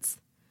self-defense.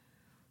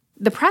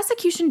 The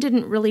prosecution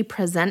didn't really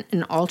present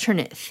an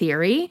alternate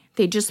theory.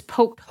 They just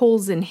poked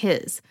holes in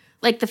his,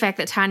 like the fact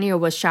that Tanya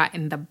was shot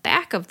in the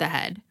back of the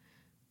head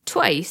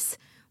twice,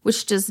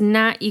 which does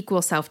not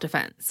equal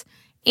self-defense.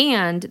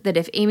 And that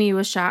if Amy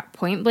was shot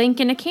point blank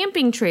in a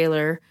camping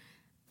trailer,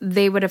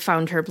 they would have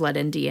found her blood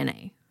and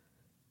DNA.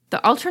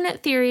 The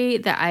alternate theory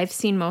that I've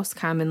seen most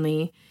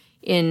commonly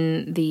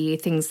in the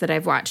things that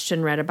I've watched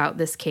and read about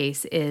this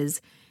case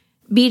is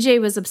BJ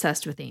was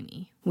obsessed with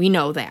Amy. We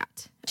know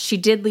that. She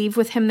did leave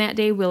with him that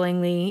day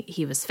willingly.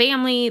 He was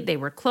family. They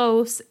were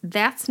close.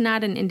 That's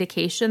not an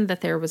indication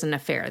that there was an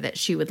affair, that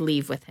she would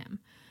leave with him.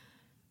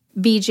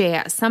 BJ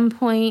at some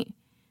point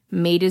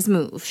made his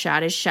move,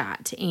 shot his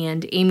shot,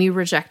 and Amy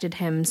rejected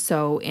him.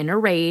 So in a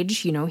rage,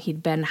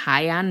 he'd been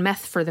high on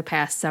meth for the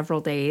past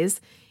several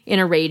days. In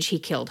a rage, he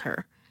killed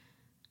her.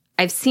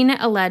 I've seen it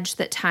alleged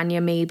that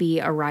Tanya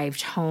maybe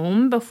arrived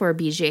home before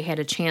BJ had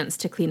a chance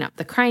to clean up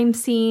the crime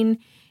scene,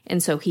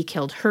 and so he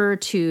killed her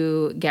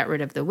to get rid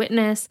of the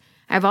witness.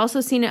 I've also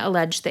seen it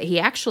alleged that he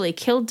actually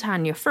killed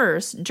Tanya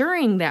first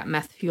during that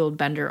meth-fueled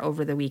bender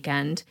over the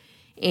weekend,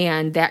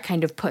 and that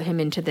kind of put him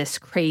into this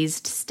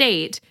crazed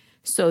state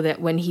so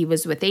that when he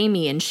was with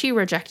Amy and she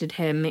rejected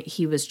him,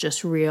 he was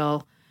just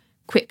real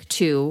quick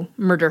to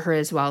murder her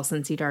as well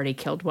since he'd already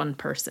killed one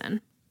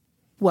person.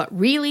 What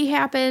really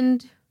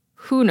happened?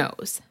 Who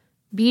knows?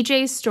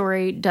 BJ's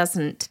story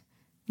doesn't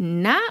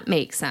not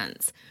make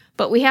sense,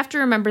 but we have to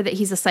remember that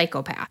he's a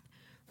psychopath.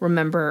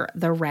 Remember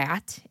the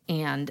rat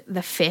and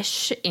the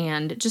fish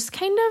and just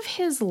kind of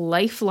his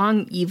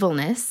lifelong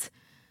evilness.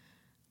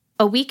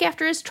 A week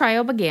after his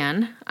trial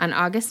began, on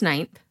August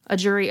 9th, a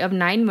jury of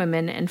 9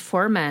 women and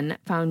 4 men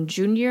found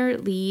Junior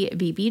Lee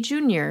Beebe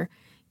Jr.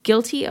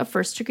 guilty of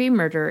first-degree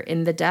murder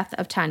in the death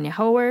of Tanya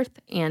Haworth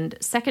and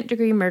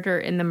second-degree murder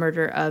in the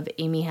murder of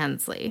Amy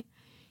Hensley.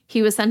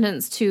 He was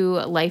sentenced to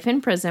life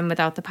in prison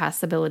without the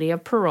possibility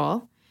of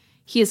parole.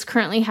 He is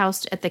currently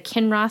housed at the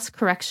Kinross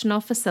Correctional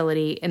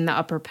Facility in the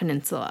Upper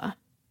Peninsula.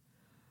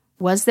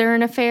 Was there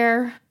an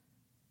affair?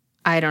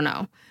 I don't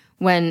know.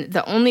 When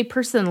the only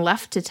person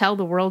left to tell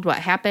the world what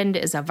happened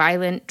is a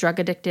violent,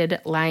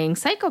 drug-addicted, lying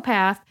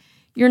psychopath,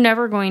 you're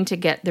never going to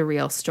get the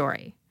real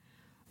story.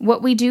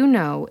 What we do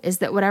know is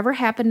that whatever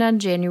happened on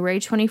January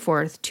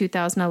 24th,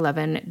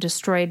 2011,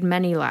 destroyed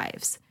many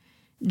lives.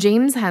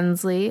 James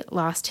Hensley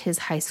lost his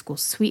high school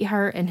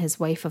sweetheart and his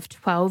wife of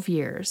 12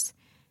 years,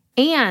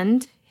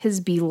 and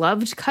his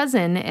beloved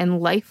cousin and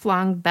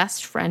lifelong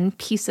best friend,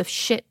 piece of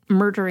shit,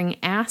 murdering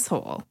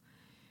asshole.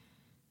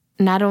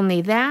 Not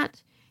only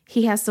that,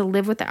 he has to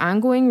live with the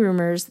ongoing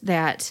rumors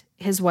that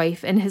his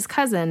wife and his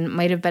cousin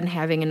might have been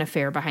having an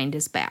affair behind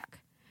his back.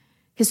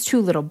 His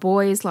 2 little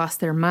boys lost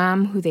their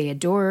mom, who they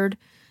adored.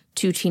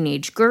 2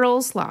 teenage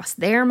girls lost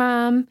their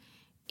mom.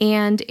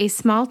 And a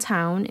small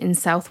town in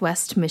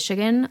southwest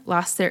Michigan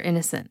lost their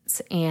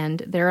innocence and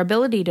their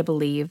ability to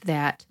believe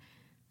that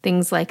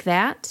things like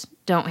that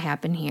don't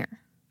happen here.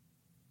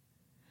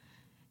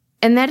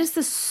 And that is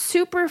the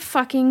super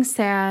fucking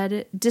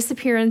sad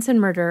disappearance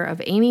and murder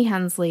of Amy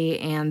Hensley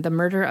and the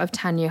murder of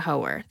Tanya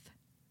Haworth.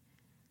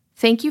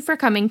 Thank you for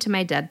coming to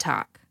my Dead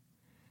Talk.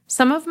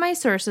 Some of my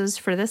sources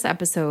for this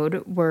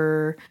episode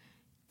were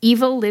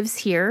Evil Lives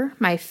Here,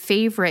 my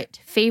favorite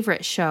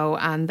show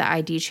on the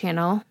ID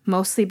channel,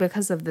 mostly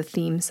because of the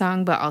theme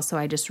song, but also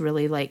I just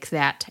really like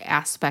that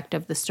aspect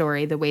of the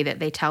story, the way that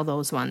they tell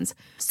those ones.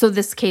 So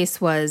this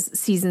case was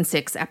season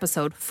 6,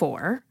 episode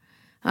 4.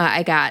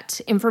 I got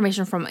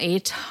information from a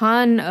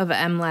ton of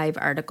MLive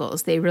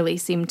articles. They really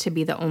seemed to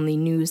be the only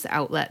news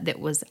outlet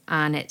that was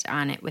on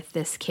it with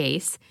this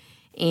case.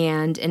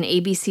 And an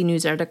ABC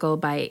News article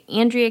by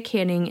Andrea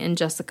Canning and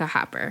Jessica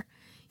Hopper.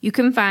 You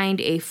can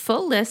find a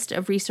full list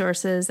of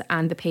resources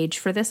on the page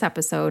for this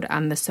episode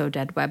on the So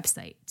Dead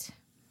website.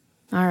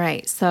 All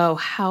right, so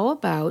how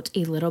about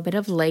a little bit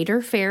of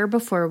lighter fare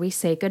before we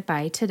say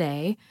goodbye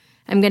today?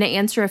 I'm going to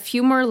answer a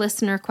few more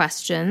listener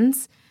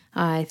questions.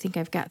 I think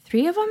I've got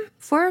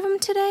 4 of them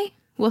today.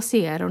 We'll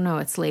see. I don't know.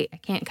 It's late. I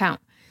can't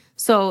count.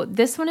 So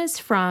this one is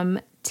from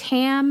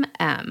Tam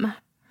M.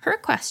 Her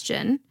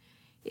question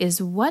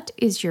is, what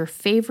is your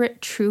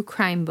favorite true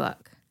crime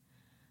book?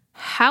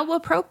 How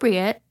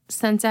appropriate,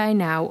 since I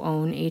now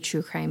own a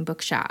true crime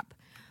bookshop.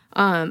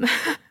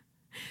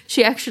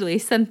 She actually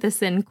sent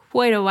this in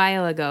quite a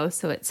while ago,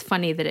 so it's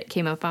funny that it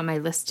came up on my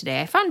list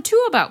today. I found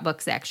 2 about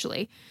books,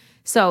 actually.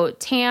 So,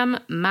 Tam,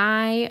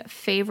 my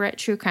favorite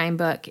true crime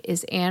book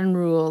is Ann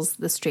Rule's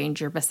The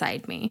Stranger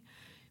Beside Me,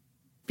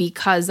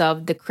 because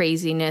of the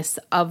craziness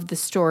of the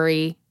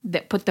story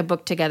that put the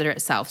book together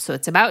itself. So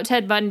it's about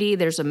Ted Bundy.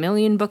 There's a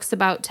million books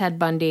about Ted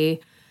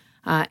Bundy.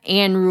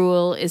 Ann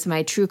Rule is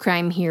my true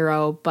crime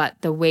hero, but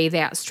the way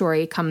that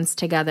story comes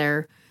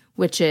together,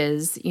 which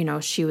is,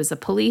 she was a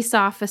police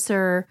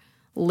officer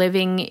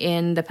living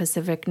in the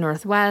Pacific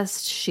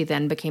Northwest. She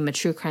then became a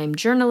true crime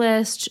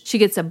journalist. She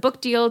gets a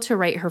book deal to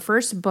write her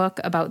first book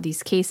about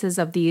these cases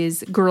of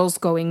these girls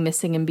going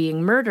missing and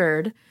being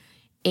murdered.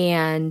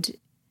 And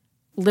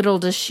little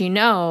does she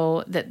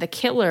know that the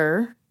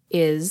killer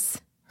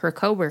is her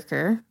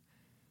coworker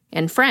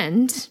and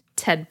friend,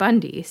 Ted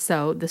Bundy.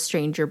 So The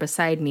Stranger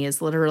Beside Me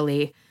is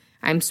literally,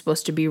 I'm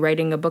supposed to be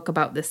writing a book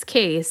about this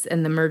case,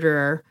 and the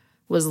murderer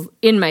was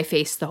in my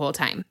face the whole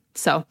time.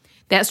 So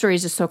that story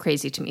is just so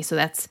crazy to me. So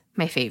that's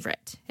my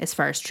favorite as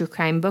far as true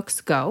crime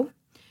books go.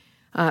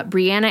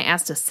 Brianna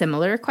asked a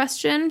similar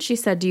question. She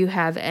said, do you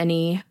have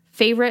any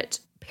favorite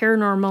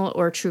paranormal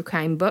or true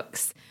crime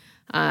books?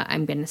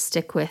 I'm going to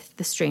stick with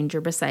The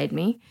Stranger Beside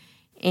Me.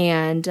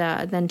 And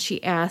then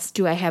she asked,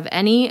 do I have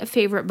any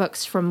favorite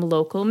books from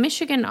local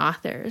Michigan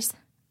authors?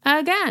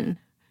 Again,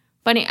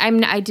 funny,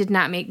 I did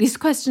not make these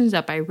questions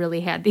up. I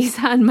really had these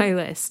on my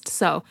list.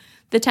 So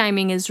the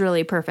timing is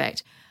really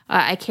perfect.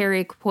 I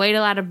carry quite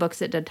a lot of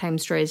books at Dead Time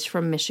Stories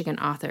from Michigan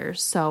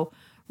authors. So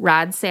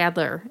Rod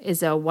Sadler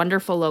is a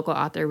wonderful local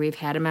author. We've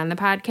had him on the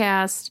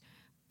podcast,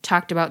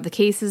 talked about the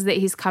cases that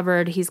he's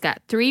covered. He's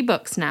got 3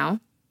 books now.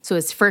 So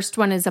his first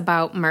one is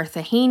about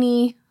Martha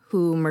Haney,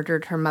 who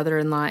murdered her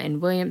mother-in-law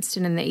in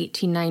Williamston in the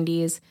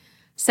 1890s.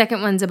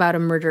 Second one's about a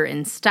murder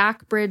in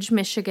Stockbridge,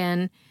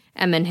 Michigan.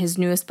 And then his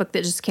newest book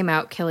that just came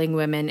out, Killing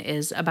Women,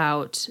 is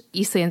about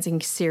East Lansing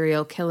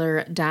serial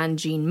killer Don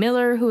Gene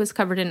Miller, who was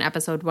covered in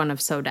episode 1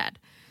 of So Dead.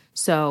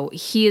 So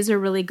he is a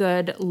really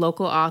good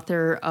local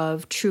author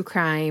of true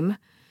crime.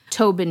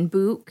 Tobin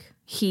Book,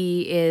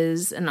 he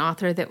is an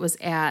author that was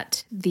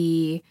at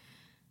the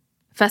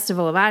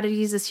Festival of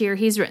Oddities this year.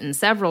 He's written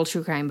several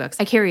true crime books.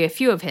 I carry a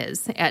few of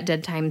his at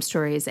Dead Time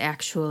Stories,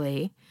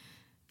 actually.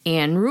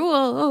 Ann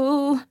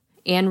Rule.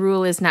 Ann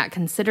Rule is not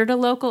considered a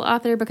local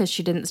author because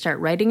she didn't start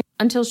writing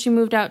until she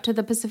moved out to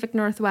the Pacific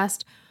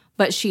Northwest,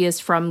 but she is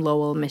from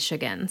Lowell,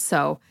 Michigan.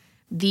 So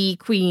the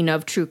queen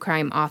of true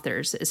crime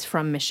authors is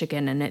from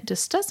Michigan, and it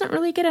just doesn't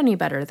really get any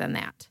better than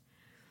that.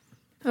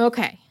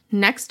 Okay,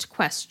 next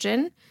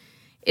question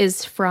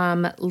is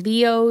from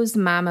Leo's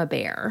Mama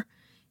Bear.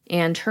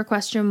 And her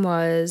question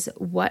was,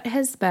 what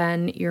has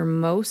been your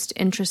most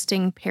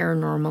interesting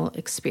paranormal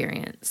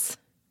experience?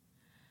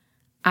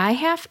 I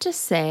have to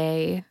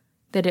say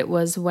that it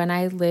was when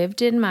I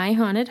lived in my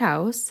haunted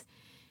house,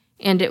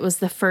 and it was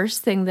the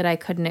first thing that I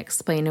couldn't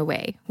explain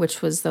away,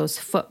 which was those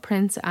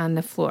footprints on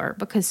the floor.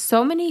 Because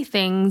so many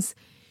things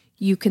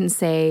you can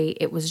say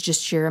it was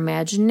just your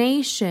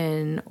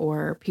imagination,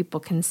 or people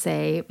can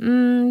say,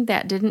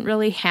 that didn't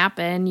really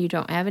happen. You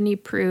don't have any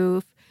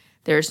proof.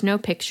 There's no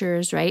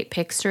pictures, right?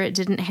 Pics or it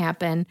didn't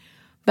happen.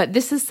 But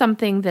this is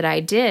something that I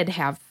did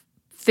have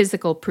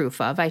physical proof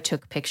of. I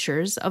took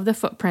pictures of the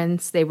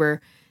footprints.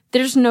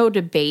 There's no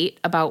debate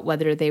about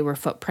whether they were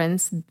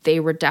footprints. They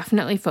were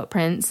definitely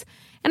footprints.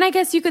 And I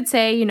guess you could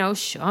say,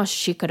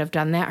 she could have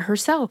done that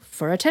herself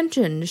for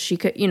attention. She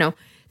could,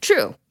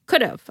 true.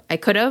 Could have. I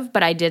could have,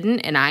 but I didn't,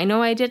 and I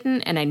know I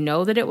didn't, and I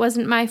know that it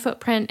wasn't my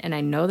footprint, and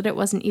I know that it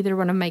wasn't either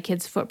one of my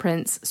kids'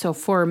 footprints. So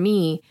for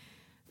me,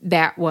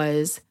 that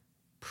was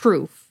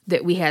proof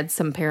that we had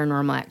some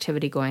paranormal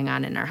activity going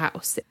on in our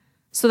house.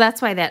 So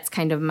that's why that's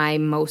kind of my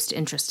most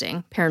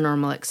interesting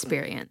paranormal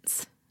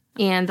experience.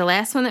 And the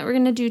last one that we're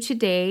going to do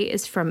today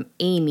is from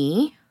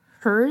Amy.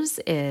 Hers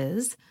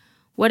is,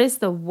 what is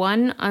the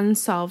one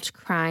unsolved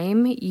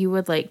crime you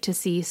would like to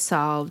see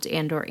solved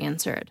and or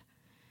answered?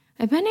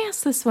 I've been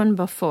asked this one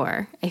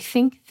before. I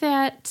think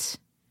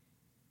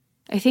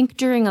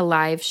during a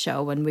live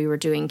show when we were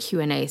doing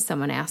Q&A,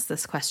 someone asked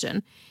this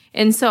question.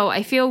 And so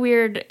I feel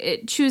weird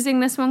choosing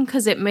this one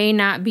because it may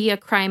not be a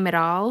crime at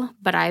all,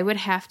 but I would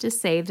have to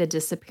say the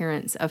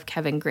disappearance of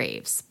Kevin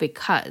Graves,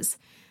 because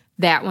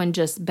that one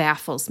just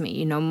baffles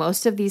me.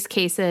 Most of these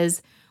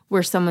cases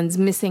where someone's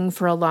missing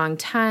for a long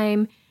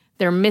time,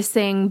 they're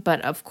missing, but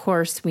of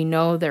course we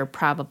know they're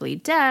probably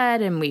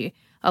dead, and we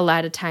a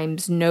lot of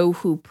times know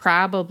who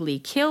probably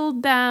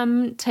killed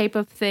them, type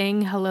of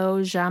thing.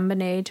 Hello,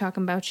 JonBenet,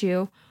 talking about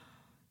you.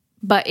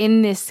 But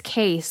in this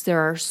case, there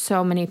are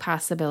so many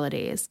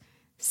possibilities.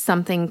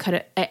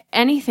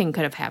 Anything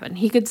could have happened.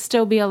 He could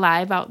still be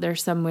alive out there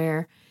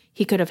somewhere.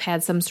 He could have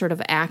had some sort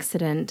of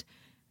accident.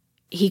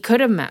 He could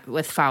have met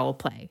with foul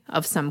play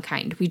of some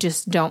kind. We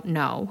just don't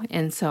know.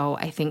 And so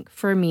I think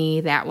for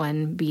me, that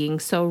one being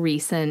so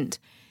recent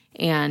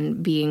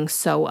and being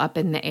so up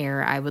in the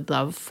air, I would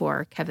love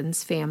for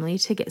Kevin's family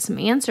to get some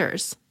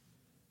answers.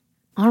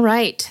 All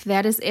right,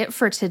 that is it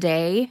for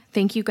today.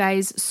 Thank you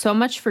guys so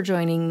much for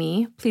joining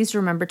me. Please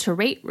remember to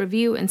rate,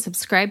 review, and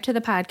subscribe to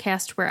the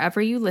podcast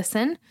wherever you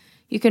listen.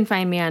 You can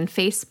find me on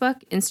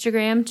Facebook,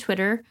 Instagram,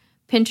 Twitter,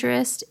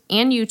 Pinterest,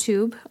 and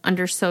YouTube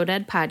under So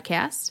Dead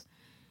Podcast.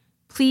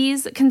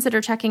 Please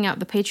consider checking out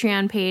the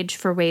Patreon page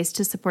for ways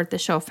to support the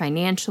show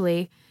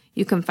financially.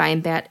 You can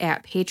find that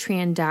at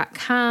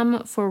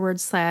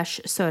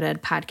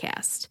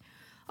patreon.com/SoDeadPodcast.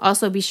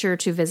 Also, be sure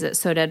to visit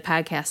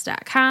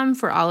SoDeadPodcast.com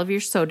for all of your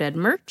So Dead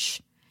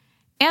merch.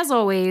 As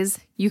always,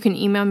 you can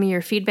email me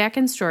your feedback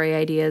and story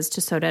ideas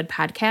to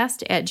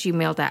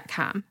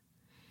SoDeadPodcast@gmail.com.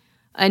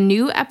 A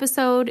new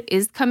episode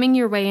is coming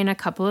your way in a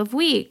couple of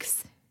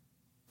weeks.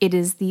 It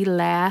is the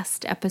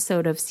last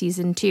episode of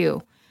Season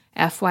 2.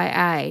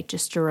 FYI,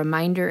 just a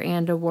reminder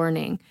and a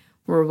warning.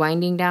 We're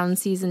winding down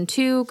Season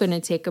 2, going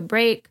to take a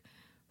break,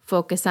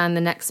 focus on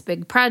the next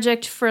big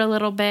project for a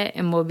little bit,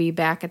 and we'll be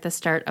back at the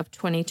start of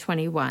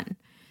 2021.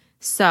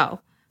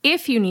 So,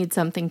 if you need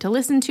something to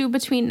listen to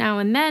between now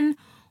and then,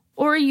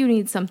 or you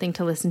need something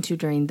to listen to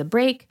during the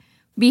break,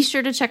 be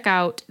sure to check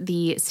out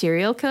the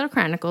Serial Killer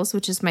Chronicles,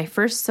 which is my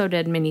first So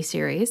Dead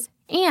miniseries.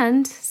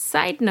 And,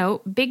 side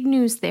note, big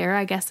news there.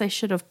 I guess I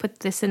should have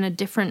put this in a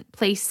different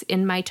place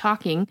in my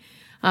talking,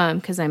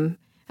 because I'm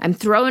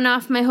throwing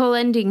off my whole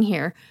ending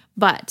here.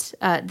 But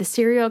the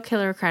Serial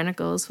Killer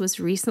Chronicles was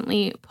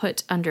recently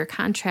put under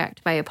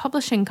contract by a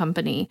publishing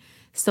company.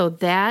 So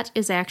that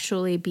is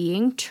actually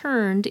being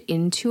turned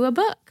into a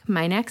book.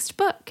 My next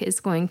book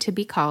is going to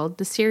be called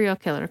The Serial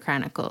Killer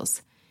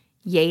Chronicles.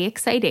 Yay,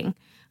 exciting.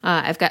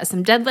 I've got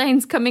some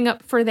deadlines coming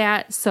up for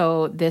that.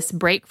 So this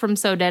break from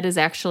So Dead is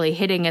actually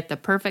hitting at the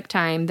perfect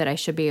time that I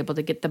should be able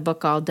to get the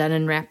book all done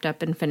and wrapped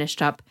up and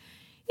finished up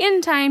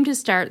in time to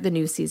start the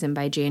new season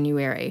by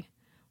January.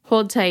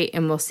 Hold tight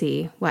and we'll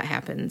see what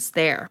happens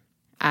there.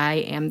 I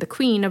am the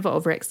queen of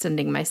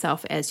overextending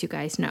myself, as you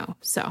guys know.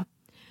 So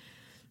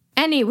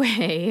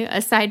anyway,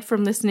 aside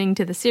from listening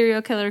to the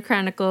Serial Killer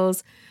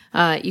Chronicles,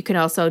 you can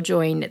also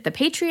join the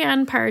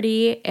Patreon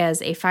party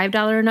as a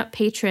 $5 and up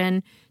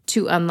patron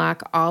to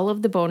unlock all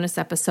of the bonus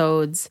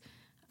episodes.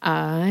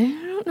 I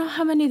don't know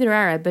how many there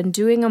are. I've been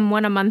doing them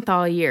one a month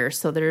all year,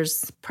 so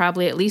there's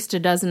probably at least a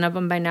dozen of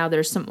them by now.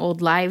 There's some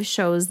old live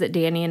shows that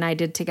Danny and I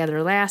did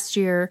together last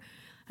year.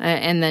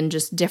 And then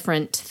just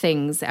different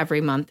things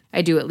every month.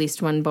 I do at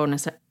least one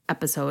bonus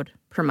episode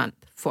per month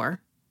for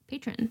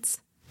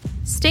patrons.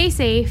 Stay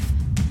safe,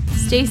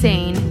 stay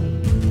sane,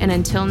 and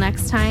until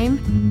next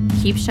time,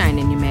 keep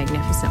shining, you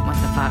magnificent what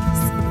the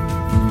fucks.